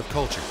growth of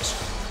cultures.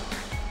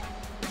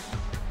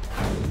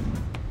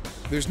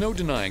 There's no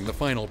denying the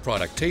final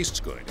product tastes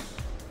good.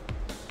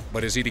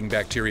 But is eating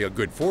bacteria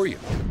good for you?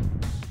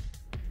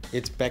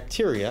 It's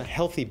bacteria,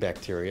 healthy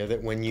bacteria,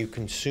 that when you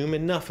consume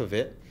enough of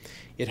it,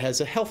 it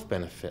has a health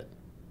benefit.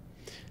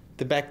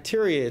 The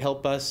bacteria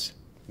help us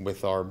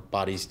with our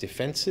body's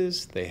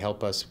defenses, they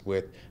help us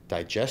with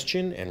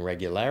digestion and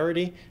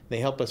regularity, they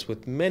help us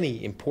with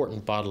many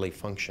important bodily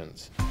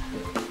functions.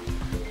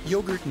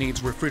 Yogurt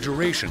needs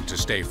refrigeration to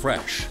stay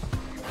fresh.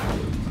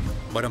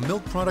 But a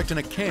milk product in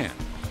a can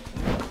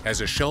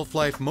has a shelf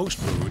life most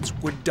foods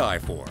would die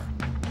for.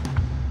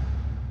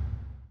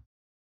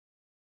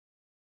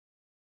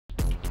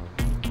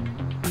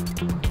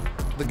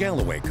 The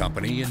Galloway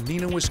Company in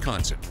Neenah,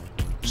 Wisconsin,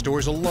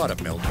 stores a lot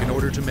of milk in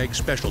order to make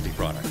specialty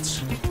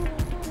products.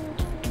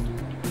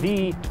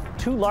 The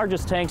two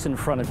largest tanks in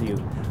front of you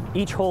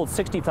each hold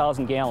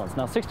 60,000 gallons.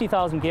 Now,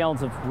 60,000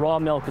 gallons of raw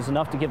milk is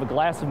enough to give a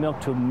glass of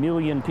milk to 1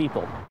 million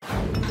people.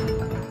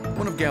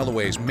 One of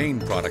Galloway's main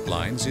product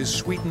lines is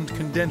sweetened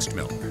condensed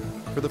milk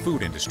for the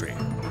food industry.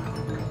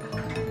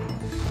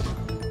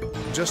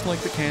 Just like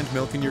the canned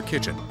milk in your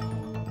kitchen,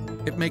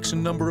 it makes a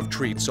number of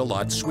treats a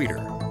lot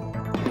sweeter.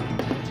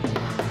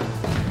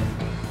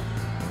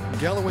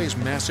 Galloway's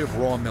massive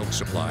raw milk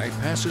supply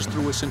passes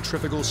through a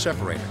centrifugal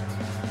separator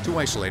to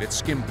isolate its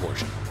skim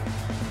portion.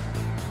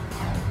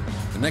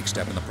 The next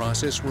step in the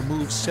process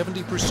removes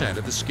 70%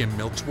 of the skim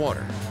milk's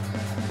water.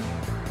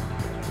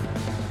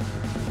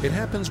 It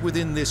happens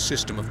within this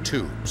system of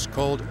tubes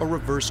called a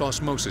reverse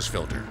osmosis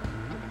filter.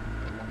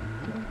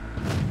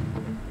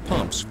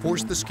 Pumps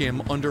force the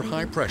skim under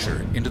high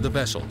pressure into the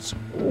vessels.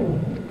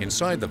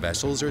 Inside the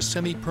vessels are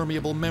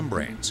semi-permeable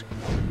membranes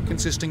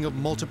consisting of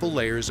multiple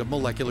layers of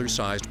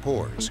molecular-sized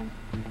pores.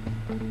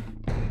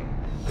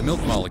 The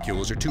milk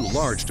molecules are too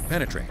large to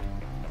penetrate,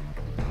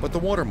 but the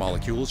water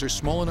molecules are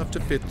small enough to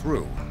fit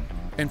through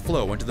and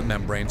flow into the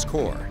membrane's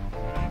core.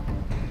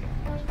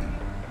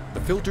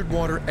 The filtered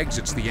water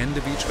exits the end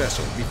of each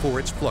vessel before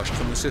it's flushed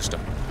from the system.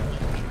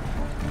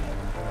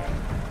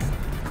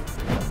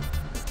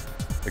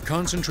 The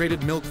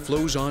concentrated milk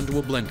flows onto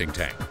a blending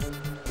tank,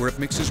 where it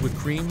mixes with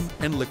cream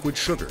and liquid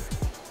sugar,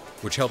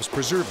 which helps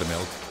preserve the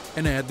milk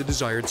and add the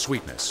desired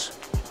sweetness.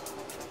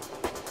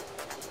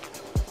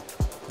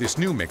 This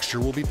new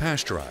mixture will be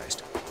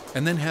pasteurized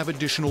and then have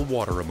additional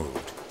water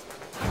removed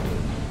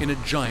in a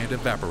giant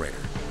evaporator.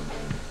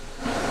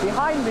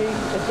 Behind me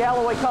is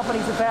Galloway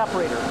Company's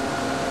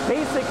evaporator.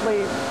 Basically,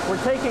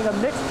 we're taking a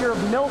mixture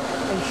of milk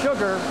and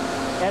sugar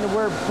and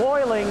we're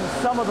boiling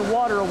some of the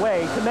water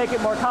away to make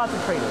it more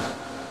concentrated.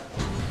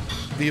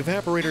 The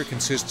evaporator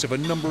consists of a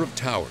number of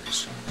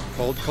towers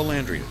called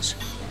calandrias.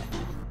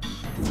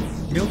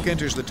 Milk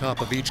enters the top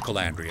of each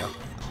calandria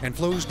and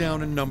flows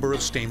down a number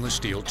of stainless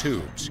steel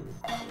tubes.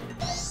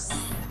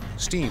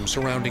 Steam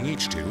surrounding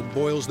each tube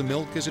boils the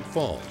milk as it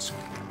falls.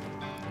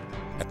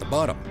 At the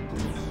bottom,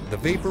 the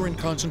vapor and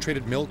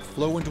concentrated milk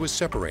flow into a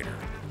separator,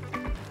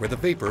 where the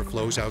vapor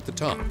flows out the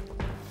top,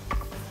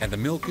 and the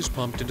milk is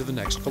pumped into the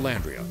next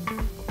calandria.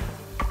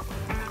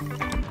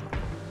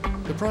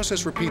 The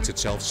process repeats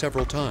itself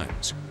several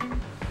times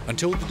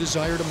until the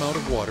desired amount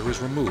of water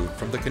is removed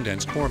from the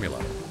condensed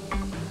formula.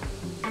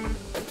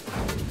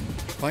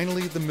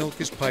 Finally, the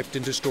milk is piped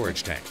into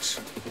storage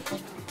tanks,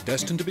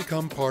 destined to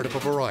become part of a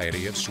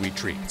variety of sweet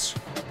treats.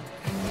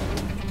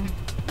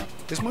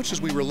 As much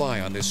as we rely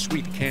on this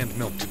sweet canned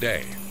milk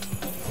today,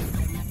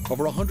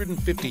 over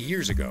 150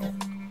 years ago,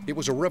 it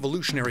was a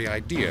revolutionary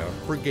idea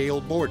for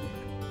Gale Borden,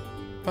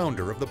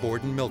 founder of the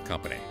Borden Milk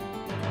Company.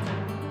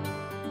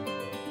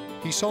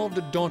 He solved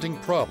a daunting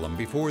problem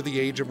before the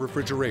age of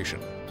refrigeration.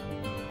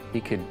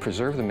 He could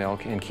preserve the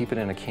milk and keep it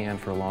in a can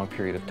for a long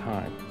period of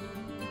time.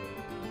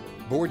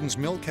 Borden's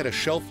milk had a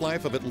shelf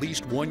life of at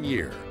least 1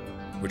 year,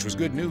 which was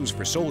good news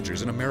for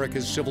soldiers in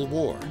America's Civil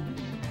War,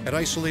 at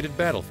isolated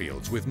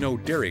battlefields with no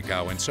dairy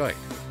cow in sight.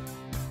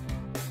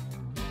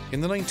 In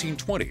the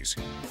 1920s,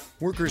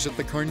 workers at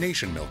the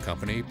Carnation Milk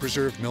Company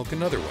preserved milk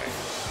another way,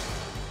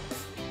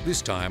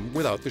 this time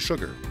without the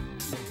sugar.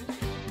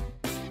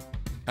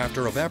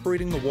 After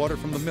evaporating the water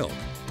from the milk,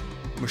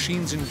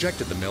 machines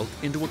injected the milk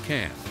into a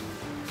can,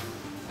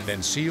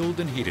 then sealed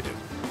and heated it.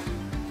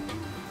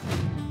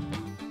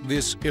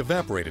 This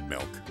evaporated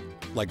milk,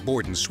 like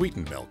Borden's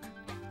sweetened milk,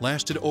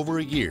 lasted over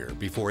a year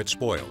before it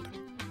spoiled.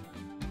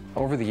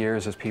 Over the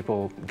years, as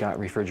people got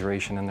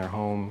refrigeration in their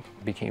home,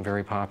 it became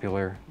very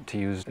popular to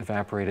use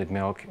evaporated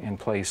milk in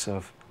place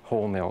of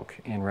whole milk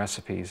in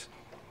recipes.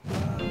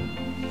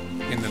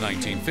 In the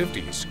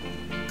 1950s,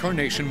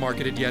 Carnation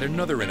marketed yet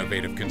another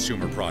innovative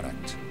consumer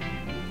product,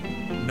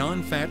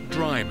 non-fat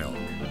dry milk,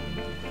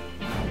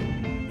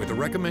 with a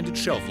recommended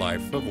shelf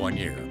life of 1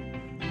 year.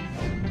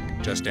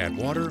 Just add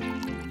water,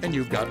 and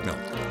you've got milk.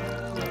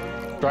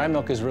 Dry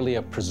milk is really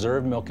a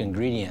preserved milk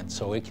ingredient,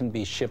 so it can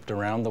be shipped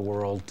around the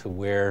world to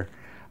where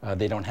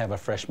they don't have a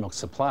fresh milk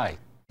supply.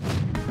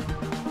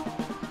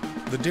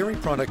 The Dairy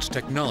Products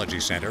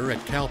Technology Center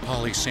at Cal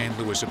Poly San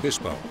Luis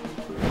Obispo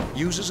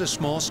uses a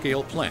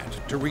small-scale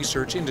plant to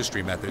research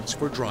industry methods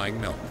for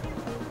drying milk.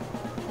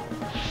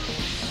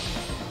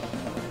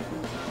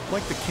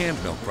 Like the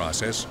canned milk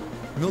process,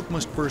 milk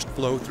must first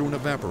flow through an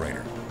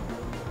evaporator.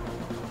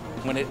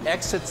 When it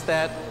exits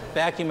that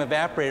vacuum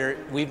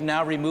evaporator, we've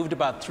now removed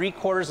about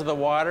 3/4 of the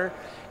water,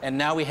 and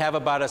now we have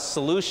about a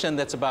solution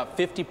that's about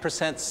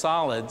 50%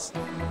 solids.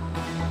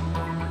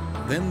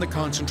 Then the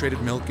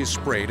concentrated milk is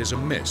sprayed as a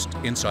mist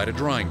inside a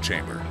drying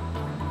chamber.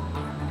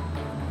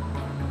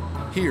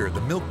 Here,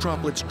 the milk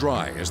droplets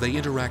dry as they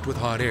interact with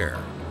hot air,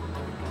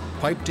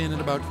 piped in at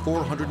about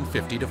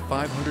 450 to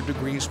 500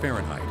 degrees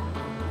Fahrenheit.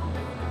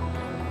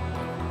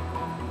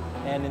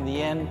 And in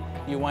the end,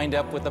 you wind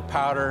up with a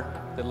powder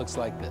that looks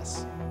like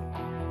this.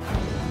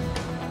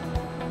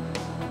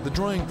 The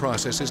drying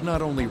process is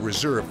not only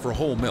reserved for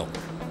whole milk,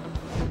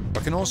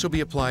 but can also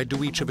be applied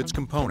to each of its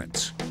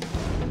components.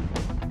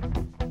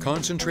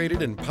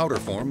 Concentrated and powder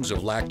forms of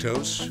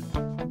lactose,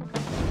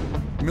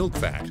 milk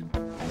fat,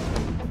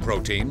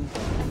 protein,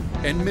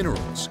 and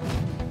minerals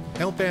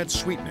help add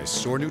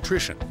sweetness or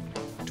nutrition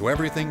to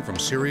everything from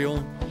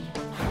cereal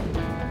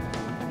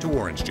to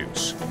orange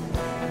juice.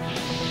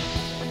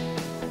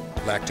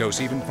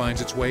 Lactose even finds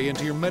its way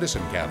into your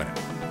medicine cabinet.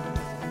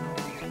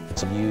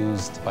 It's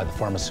used by the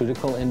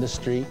pharmaceutical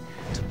industry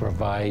to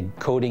provide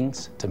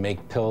coatings to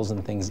make pills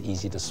and things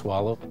easy to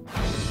swallow.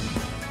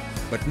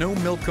 But no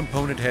milk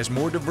component has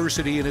more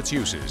diversity in its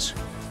uses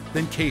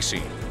than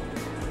casein,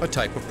 a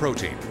type of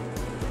protein.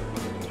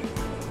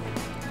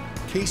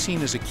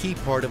 Casein is a key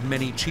part of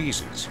many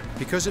cheeses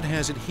because it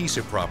has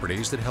adhesive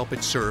properties that help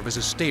it serve as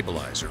a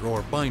stabilizer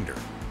or binder.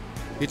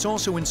 It's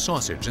also in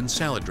sausage and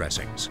salad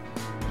dressings.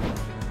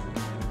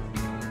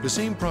 The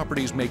same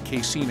properties make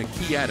casein a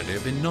key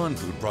additive in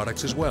non-food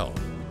products as well,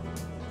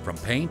 from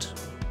paint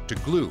to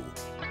glue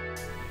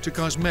to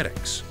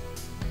cosmetics.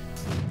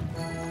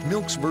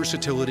 Milk's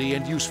versatility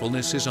and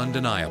usefulness is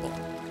undeniable,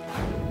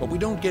 but we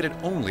don't get it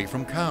only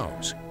from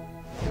cows.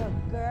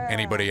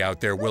 Anybody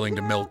out there willing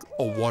to milk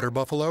a water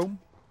buffalo? Come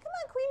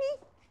on,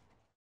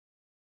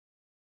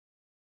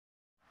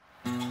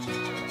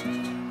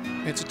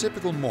 Queenie. It's a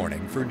typical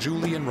morning for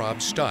Julie and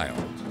Rob Style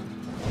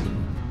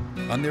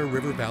on their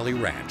River Valley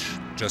Ranch,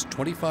 just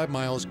 25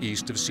 miles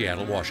east of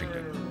Seattle,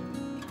 Washington.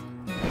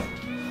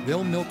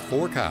 They'll milk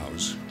 4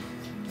 cows,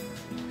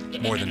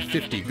 more than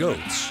 50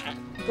 goats,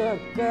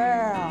 Good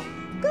girl.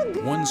 Good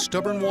girl. 1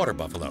 stubborn water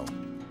buffalo,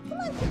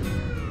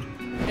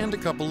 and a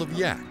couple of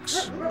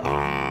yaks.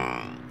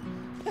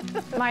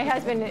 My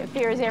husband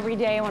fears every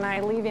day when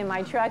I leave in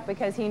my truck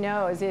because he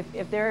knows if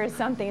there is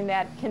something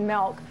that can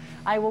milk,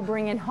 I will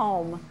bring it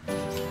home.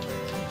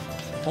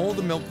 All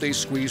the milk they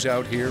squeeze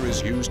out here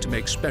is used to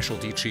make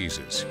specialty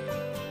cheeses.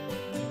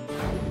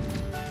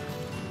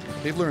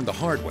 They've learned the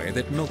hard way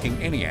that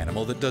milking any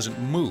animal that doesn't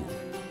moo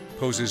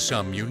poses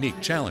some unique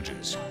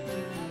challenges.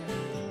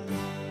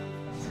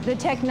 The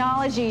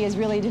technology is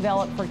really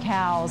developed for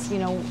cows,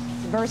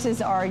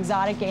 versus our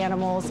exotic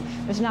animals.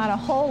 There's not a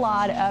whole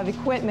lot of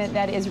equipment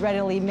that is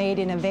readily made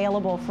and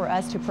available for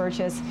us to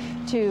purchase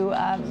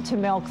to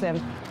milk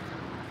them.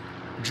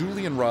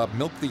 Julie and Rob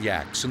milk the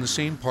yaks in the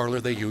same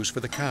parlor they use for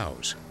the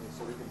cows.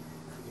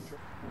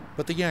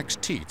 But the yaks'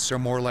 teats are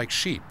more like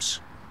sheep's.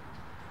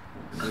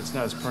 It's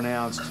not as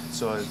pronounced,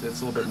 so it's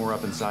a little bit more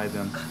up inside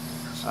them.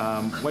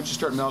 Once you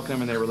start milking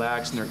them and they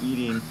relax and they're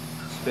eating,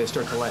 they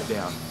start to let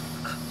down.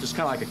 Just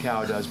kind of like a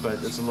cow does, but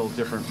it's a little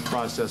different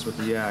process with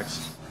the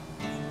yaks.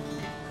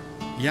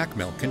 Yak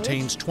milk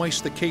contains twice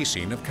the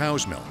casein of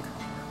cow's milk,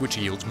 which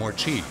yields more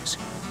cheese.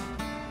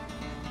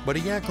 But a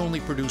yak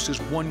only produces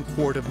 1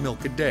 quart of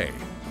milk a day,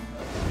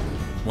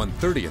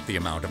 1/30th the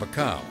amount of a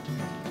cow.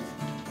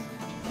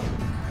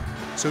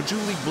 So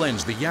Julie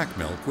blends the yak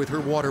milk with her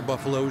water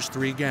buffalo's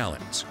 3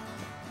 gallons,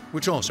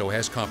 which also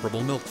has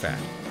comparable milk fat.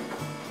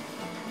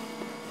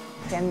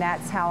 And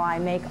that's how I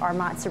make our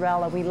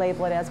mozzarella. We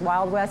label it as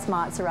Wild West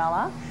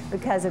mozzarella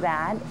because of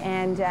that,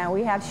 and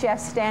we have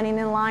chefs standing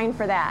in line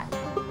for that.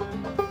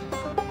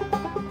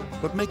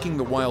 But making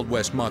the Wild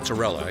West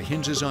mozzarella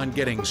hinges on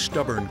getting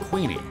stubborn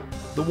Queenie,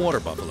 the water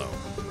buffalo,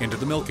 into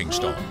the milking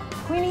stall.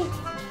 Queenie,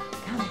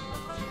 come.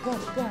 Good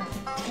girl,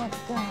 good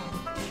girl,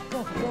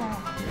 good girl.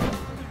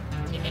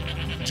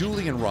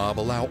 Julie and Rob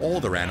allow all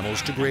their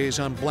animals to graze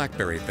on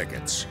blackberry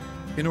thickets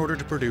in order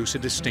to produce a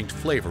distinct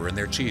flavor in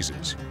their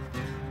cheeses.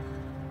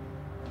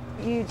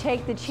 You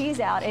take the cheese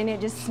out and it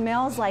just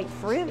smells like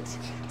fruit.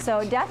 So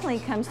it definitely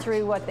comes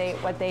through what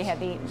they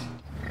have eaten.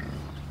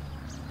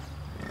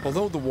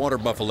 Although the water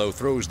buffalo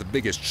throws the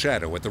biggest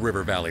shadow at the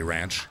River Valley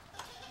Ranch,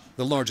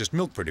 the largest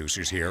milk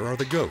producers here are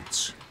the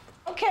goats.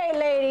 Okay,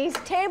 ladies,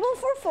 table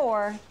for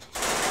 4.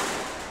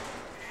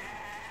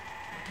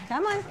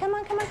 Come on, come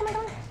on, come on, come on,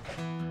 come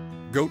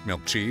on. Goat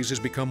milk cheese has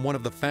become one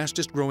of the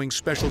fastest growing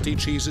specialty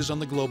cheeses on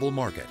the global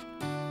market.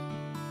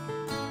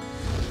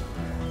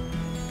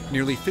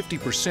 Nearly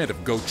 50%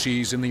 of goat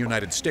cheese in the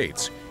United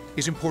States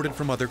is imported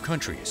from other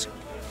countries,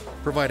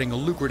 providing a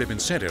lucrative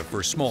incentive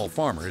for small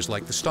farmers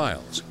like the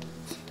Stiles.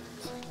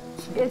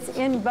 It's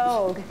in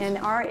vogue in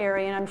our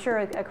area, and I'm sure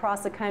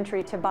across the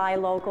country, to buy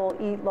local,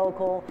 eat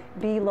local,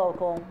 be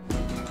local.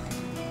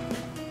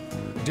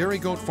 Dairy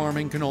goat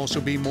farming can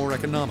also be more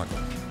economical.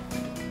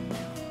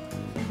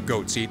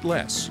 Goats eat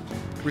less,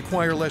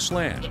 require less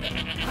land,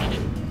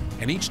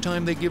 and each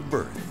time they give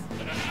birth,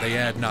 they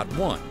add not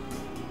one,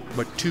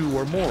 but 2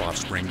 or more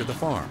offspring to the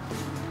farm.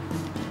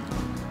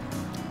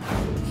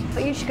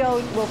 Each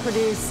goat will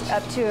produce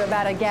up to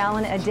about a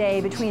gallon a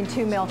day between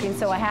 2 milkings,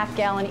 so a half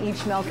gallon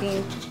each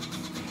milking.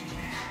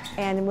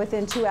 And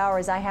within 2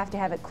 hours, I have to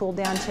have it cooled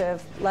down to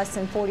less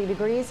than 40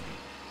 degrees,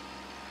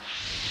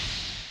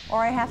 or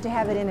I have to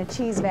have it in a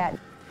cheese vat.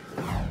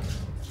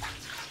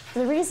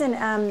 The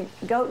reason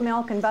goat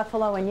milk and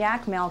buffalo and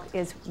yak milk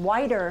is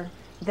whiter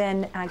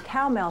than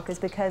cow milk is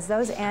because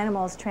those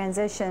animals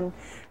transition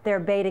their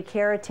beta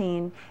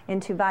carotene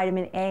into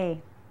vitamin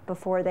A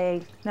before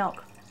they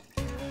milk.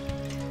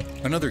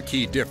 Another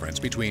key difference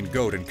between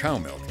goat and cow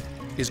milk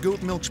is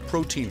goat milk's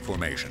protein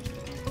formation.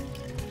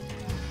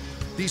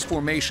 These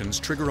formations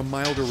trigger a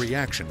milder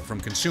reaction from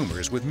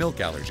consumers with milk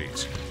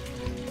allergies.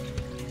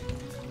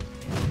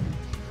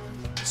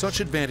 Such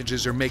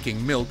advantages are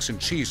making milks and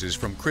cheeses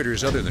from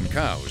critters other than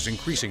cows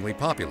increasingly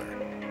popular.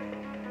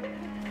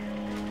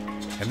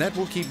 And that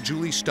will keep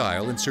Julie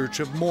Stile in search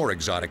of more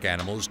exotic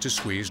animals to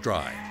squeeze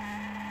dry.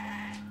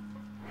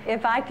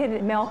 If I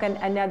could milk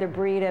another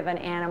breed of an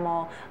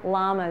animal,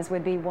 llamas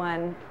would be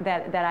one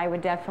that I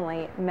would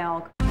definitely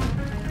milk.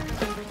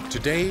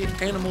 Today,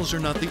 animals are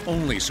not the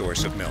only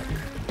source of milk.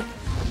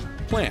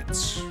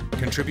 Plants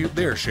contribute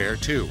their share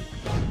too.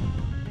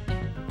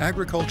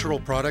 Agricultural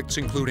products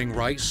including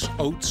rice,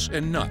 oats,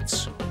 and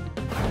nuts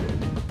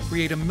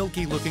create a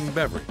milky-looking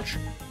beverage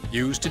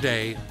used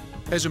today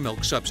as a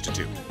milk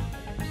substitute.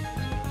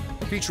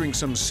 Featuring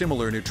some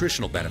similar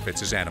nutritional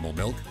benefits as animal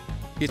milk,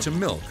 it's a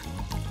milk,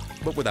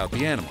 but without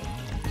the animal.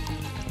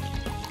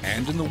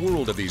 And in the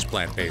world of these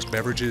plant-based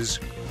beverages,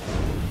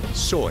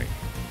 soy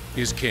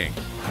is king.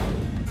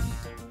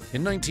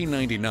 In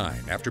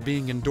 1999, after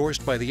being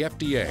endorsed by the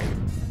FDA,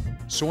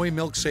 soy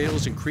milk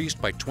sales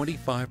increased by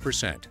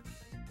 25%.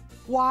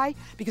 Why?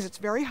 Because it's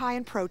very high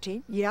in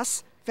protein,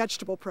 yes,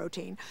 vegetable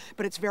protein,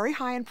 but it's very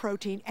high in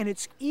protein and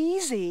it's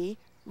easy,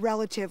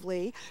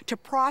 relatively, to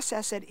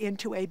process it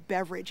into a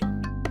beverage.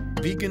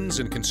 Vegans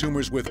and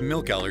consumers with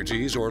milk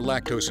allergies or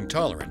lactose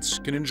intolerance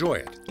can enjoy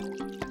it.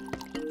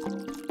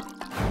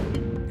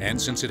 And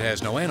since it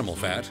has no animal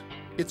fat,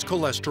 it's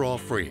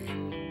cholesterol-free.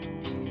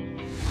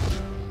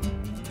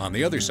 On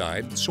the other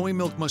side, soy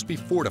milk must be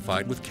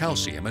fortified with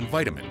calcium and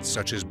vitamins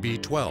such as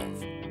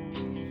B12.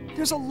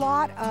 There's a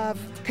lot of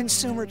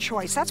consumer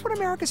choice. That's what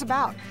America's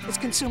about, is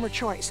consumer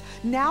choice.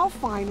 Now,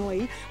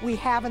 finally, we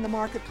have in the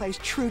marketplace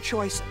true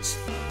choices.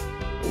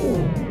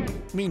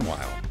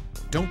 Meanwhile,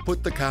 don't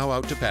put the cow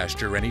out to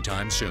pasture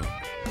anytime soon.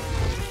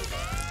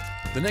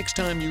 The next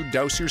time you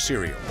douse your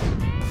cereal,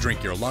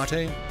 drink your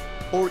latte,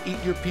 or eat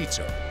your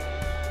pizza,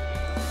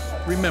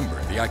 remember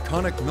the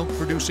iconic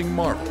milk-producing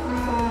marvel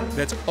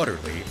that's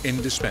utterly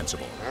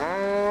indispensable.